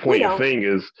out here pointing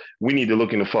fingers. We need to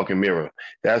look in the fucking mirror.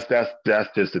 That's just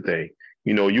the thing.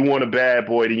 You want a bad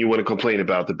boy, then you want to complain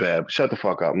about the bad. Shut the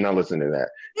fuck up. I'm not listening to that.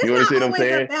 You understand what I'm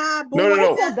saying?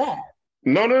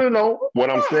 No. What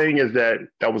I'm saying is that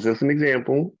was just an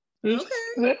example. Okay.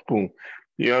 Example.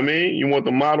 You know what I mean? You want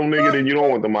the model nigga, then you don't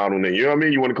want the model nigga. You know what I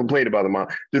mean? You want to complain about the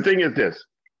model. The thing is this.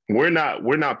 We're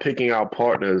not picking our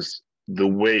partners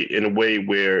in a way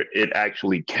where it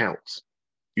actually counts.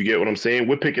 You get what I'm saying?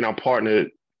 We're picking our partner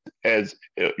as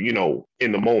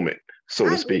in the moment, so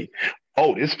to speak.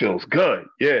 Oh, this feels good.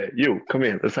 Yeah, you come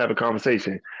in. Let's have a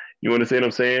conversation. You understand what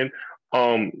I'm saying?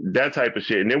 That type of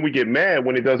shit. And then we get mad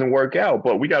when it doesn't work out,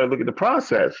 but we got to look at the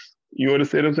process. You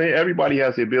understand what I'm saying? Everybody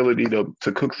has the ability to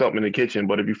cook something in the kitchen,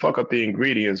 but if you fuck up the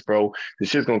ingredients, bro, the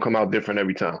shit's gonna come out different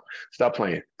every time. Stop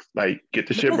playing. Like, get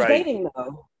the shit right. Dating,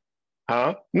 though.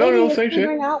 Huh? No, same shit.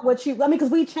 Figuring out what because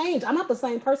we changed. I'm not the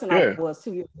same person I was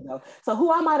 2 years ago. So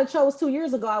who I might have chose 2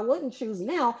 years ago, I wouldn't choose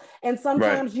now. And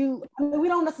sometimes we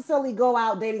don't necessarily go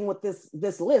out dating with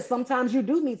this list. Sometimes you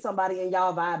do meet somebody and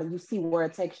y'all vibe and you see where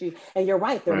it takes you. And you're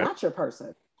right, they're not your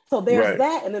person. So there's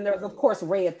that, and then there's of course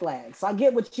red flags. So I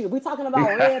get what we talking about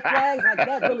red flags, like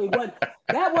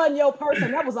that wasn't your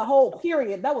person. That was a whole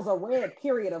period. That was a red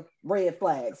period of red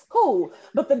flags. Cool.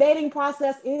 But the dating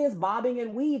process is bobbing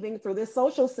and weaving through this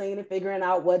social scene and figuring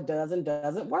out what does and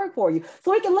doesn't work for you.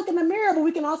 So we can look in the mirror, but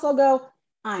we can also go,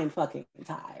 I'm fucking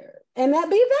tired. And that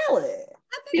be valid.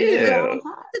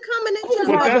 The combination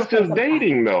but that's just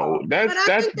dating though.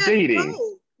 That's dating.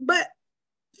 Both. But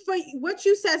for what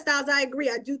you said, Styles, I agree.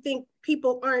 I do think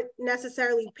people aren't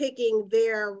necessarily picking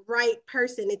their right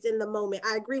person. It's in the moment.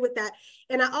 I agree with that.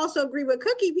 And I also agree with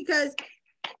Cookie because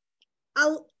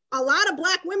a lot of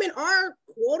Black women are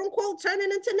quote unquote turning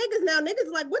into niggas now.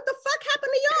 Niggas like, what the fuck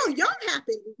happened to y'all? Y'all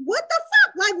happened. What the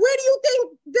fuck? Like, where do you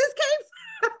think this came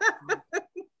from?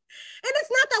 And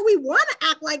it's not that we want to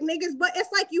act like niggas, but it's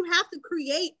like you have to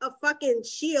create a fucking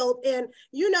shield and,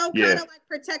 kind of like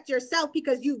protect yourself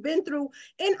because you've been through.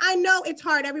 And I know it's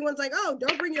hard. Everyone's like, oh,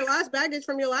 don't bring your last baggage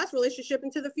from your last relationship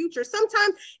into the future.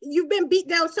 Sometimes you've been beat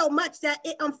down so much that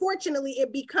unfortunately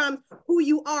it becomes who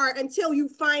you are until you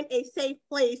find a safe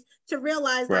place to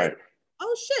realize like,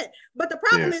 oh shit. But the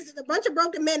problem is a bunch of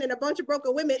broken men and a bunch of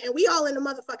broken women and we all in the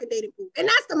motherfucking dating pool. And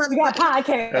that's the motherfucking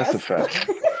podcast. That's a fact.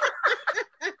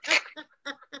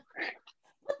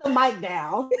 Put the mic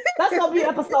down. That's gonna be an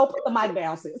episode. Put the mic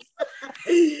down, sis.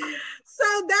 So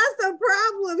that's the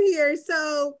problem here.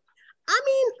 So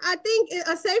I think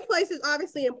a safe place is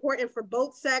obviously important for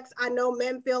both sex. I know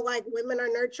men feel like women are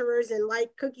nurturers, and like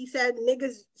Cookie said,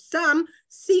 some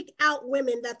seek out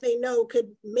women that they know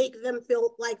could make them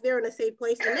feel like they're in a safe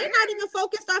place, and they're not even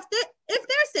focused off that if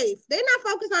they're safe. They're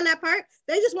not focused on that part.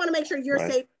 They just want to make sure you're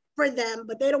safe for them,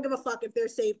 but they don't give a fuck if they're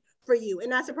safe for you,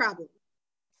 and that's a problem.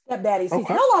 Stepdaddy.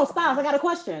 Okay. Hold on, Styles. I got a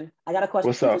question.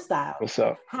 What's up? Styles. What's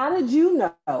up? How did you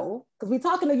know? Because we're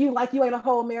talking to you like you ain't a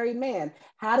whole married man.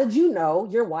 How did you know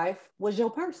your wife was your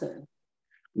person?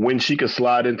 When she could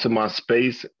slide into my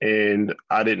space and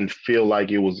I didn't feel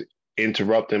like it was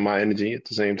interrupting my energy at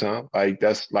the same time. Like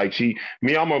that's like I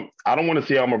don't want to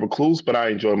say I'm a recluse, but I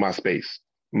enjoy my space.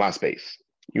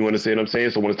 You understand what I'm saying?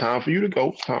 So when it's time for you to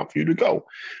go, it's time for you to go.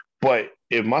 But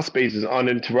if my space is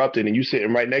uninterrupted and you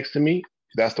sitting right next to me,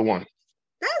 that's the one.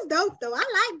 That's dope, though. I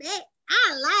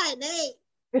like that.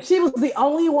 If she was the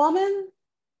only woman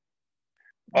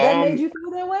that made you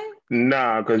feel that way?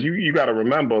 Nah, because you got to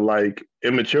remember, like,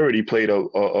 immaturity played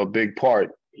a big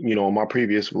part, in my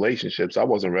previous relationships. I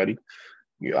wasn't ready.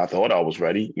 I thought I was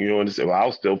ready. I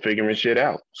was still figuring shit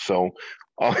out. So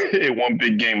one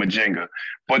big game of Jenga.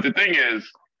 But the thing is,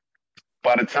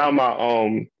 by the time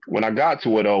when I got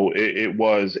to it though, it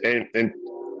was and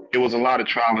it was a lot of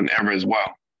trial and error as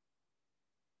well.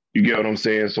 You get what I'm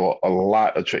saying? So a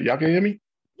lot of y'all can hear me?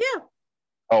 Yeah.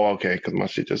 Oh, okay, because my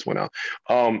shit just went out.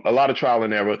 A lot of trial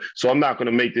and error. So I'm not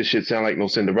gonna make this shit sound like no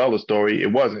Cinderella story.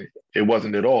 It wasn't. It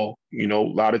wasn't at all. You know,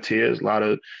 a lot of tears, a lot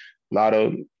of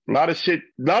shit,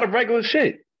 a lot of regular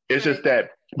shit. It's just that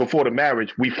before the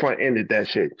marriage, we front ended that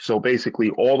shit. So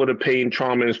basically, all of the pain,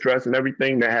 trauma, and stress and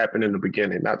everything that happened in the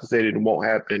beginning. Not to say that it won't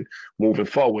happen moving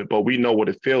forward, but we know what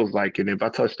it feels like. And if I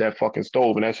touch that fucking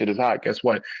stove and that shit is hot, guess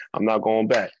what? I'm not going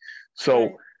back.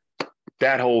 So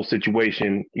that whole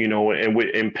situation, you know,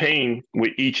 and pain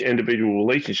with each individual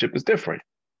relationship is different.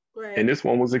 Right. And this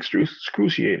one was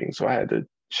excruciating. So I had to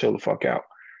chill the fuck out.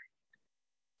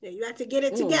 Yeah, you have to get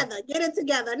it together. Get it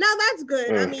together. No, that's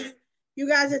good. I mean, you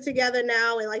guys are together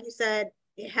now. And like you said,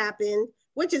 it happened,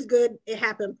 which is good. It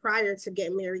happened prior to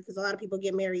getting married, because a lot of people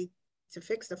get married to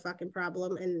fix the fucking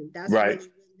problem. And that's right. Really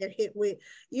get hit with,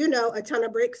 you know, a ton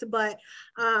of bricks. But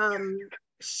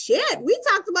shit, we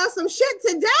talked about some shit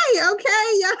today,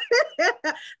 okay?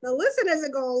 The listeners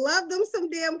are gonna love them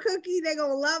some damn Cookie. They're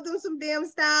gonna love them some damn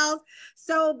Styles.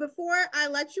 So before I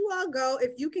let you all go,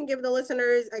 if you can give the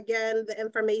listeners again the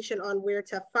information on where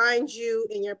to find you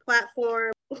in your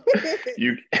platform.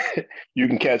 You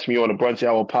can catch me on the Brunch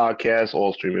Hour podcast,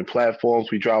 all streaming platforms.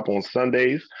 We drop on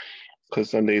Sundays because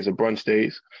Sundays are brunch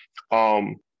days.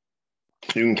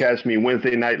 You can catch me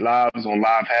Wednesday night lives on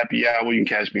Live Happy Hour. You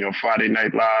can catch me on Friday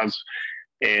night lives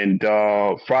and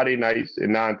Friday nights at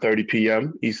 9:30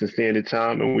 p.m. Eastern Standard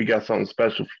Time. And we got something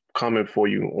special coming for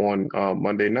you on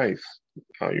Monday nights.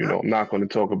 You know, I'm not going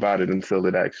to talk about it until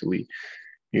it actually,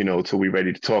 you know, till we're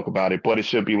ready to talk about it. But it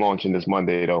should be launching this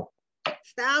Monday, though.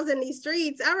 Styles in these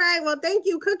streets. All right. Well, thank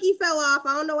you. Cookie fell off.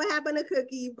 I don't know what happened to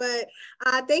Cookie, but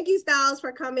thank you, Styles,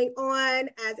 for coming on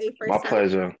as a first. My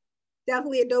pleasure.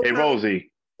 Definitely a dope. Hey,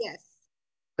 Rosie. Yes.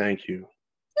 Thank you.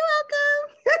 You're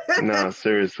welcome. Nah,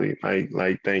 seriously.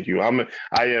 Like, thank you. I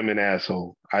am an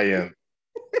asshole. I am.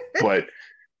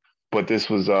 but this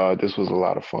was a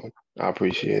lot of fun. I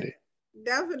appreciate it.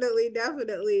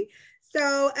 Definitely.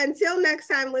 So until next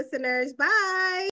time, listeners, bye.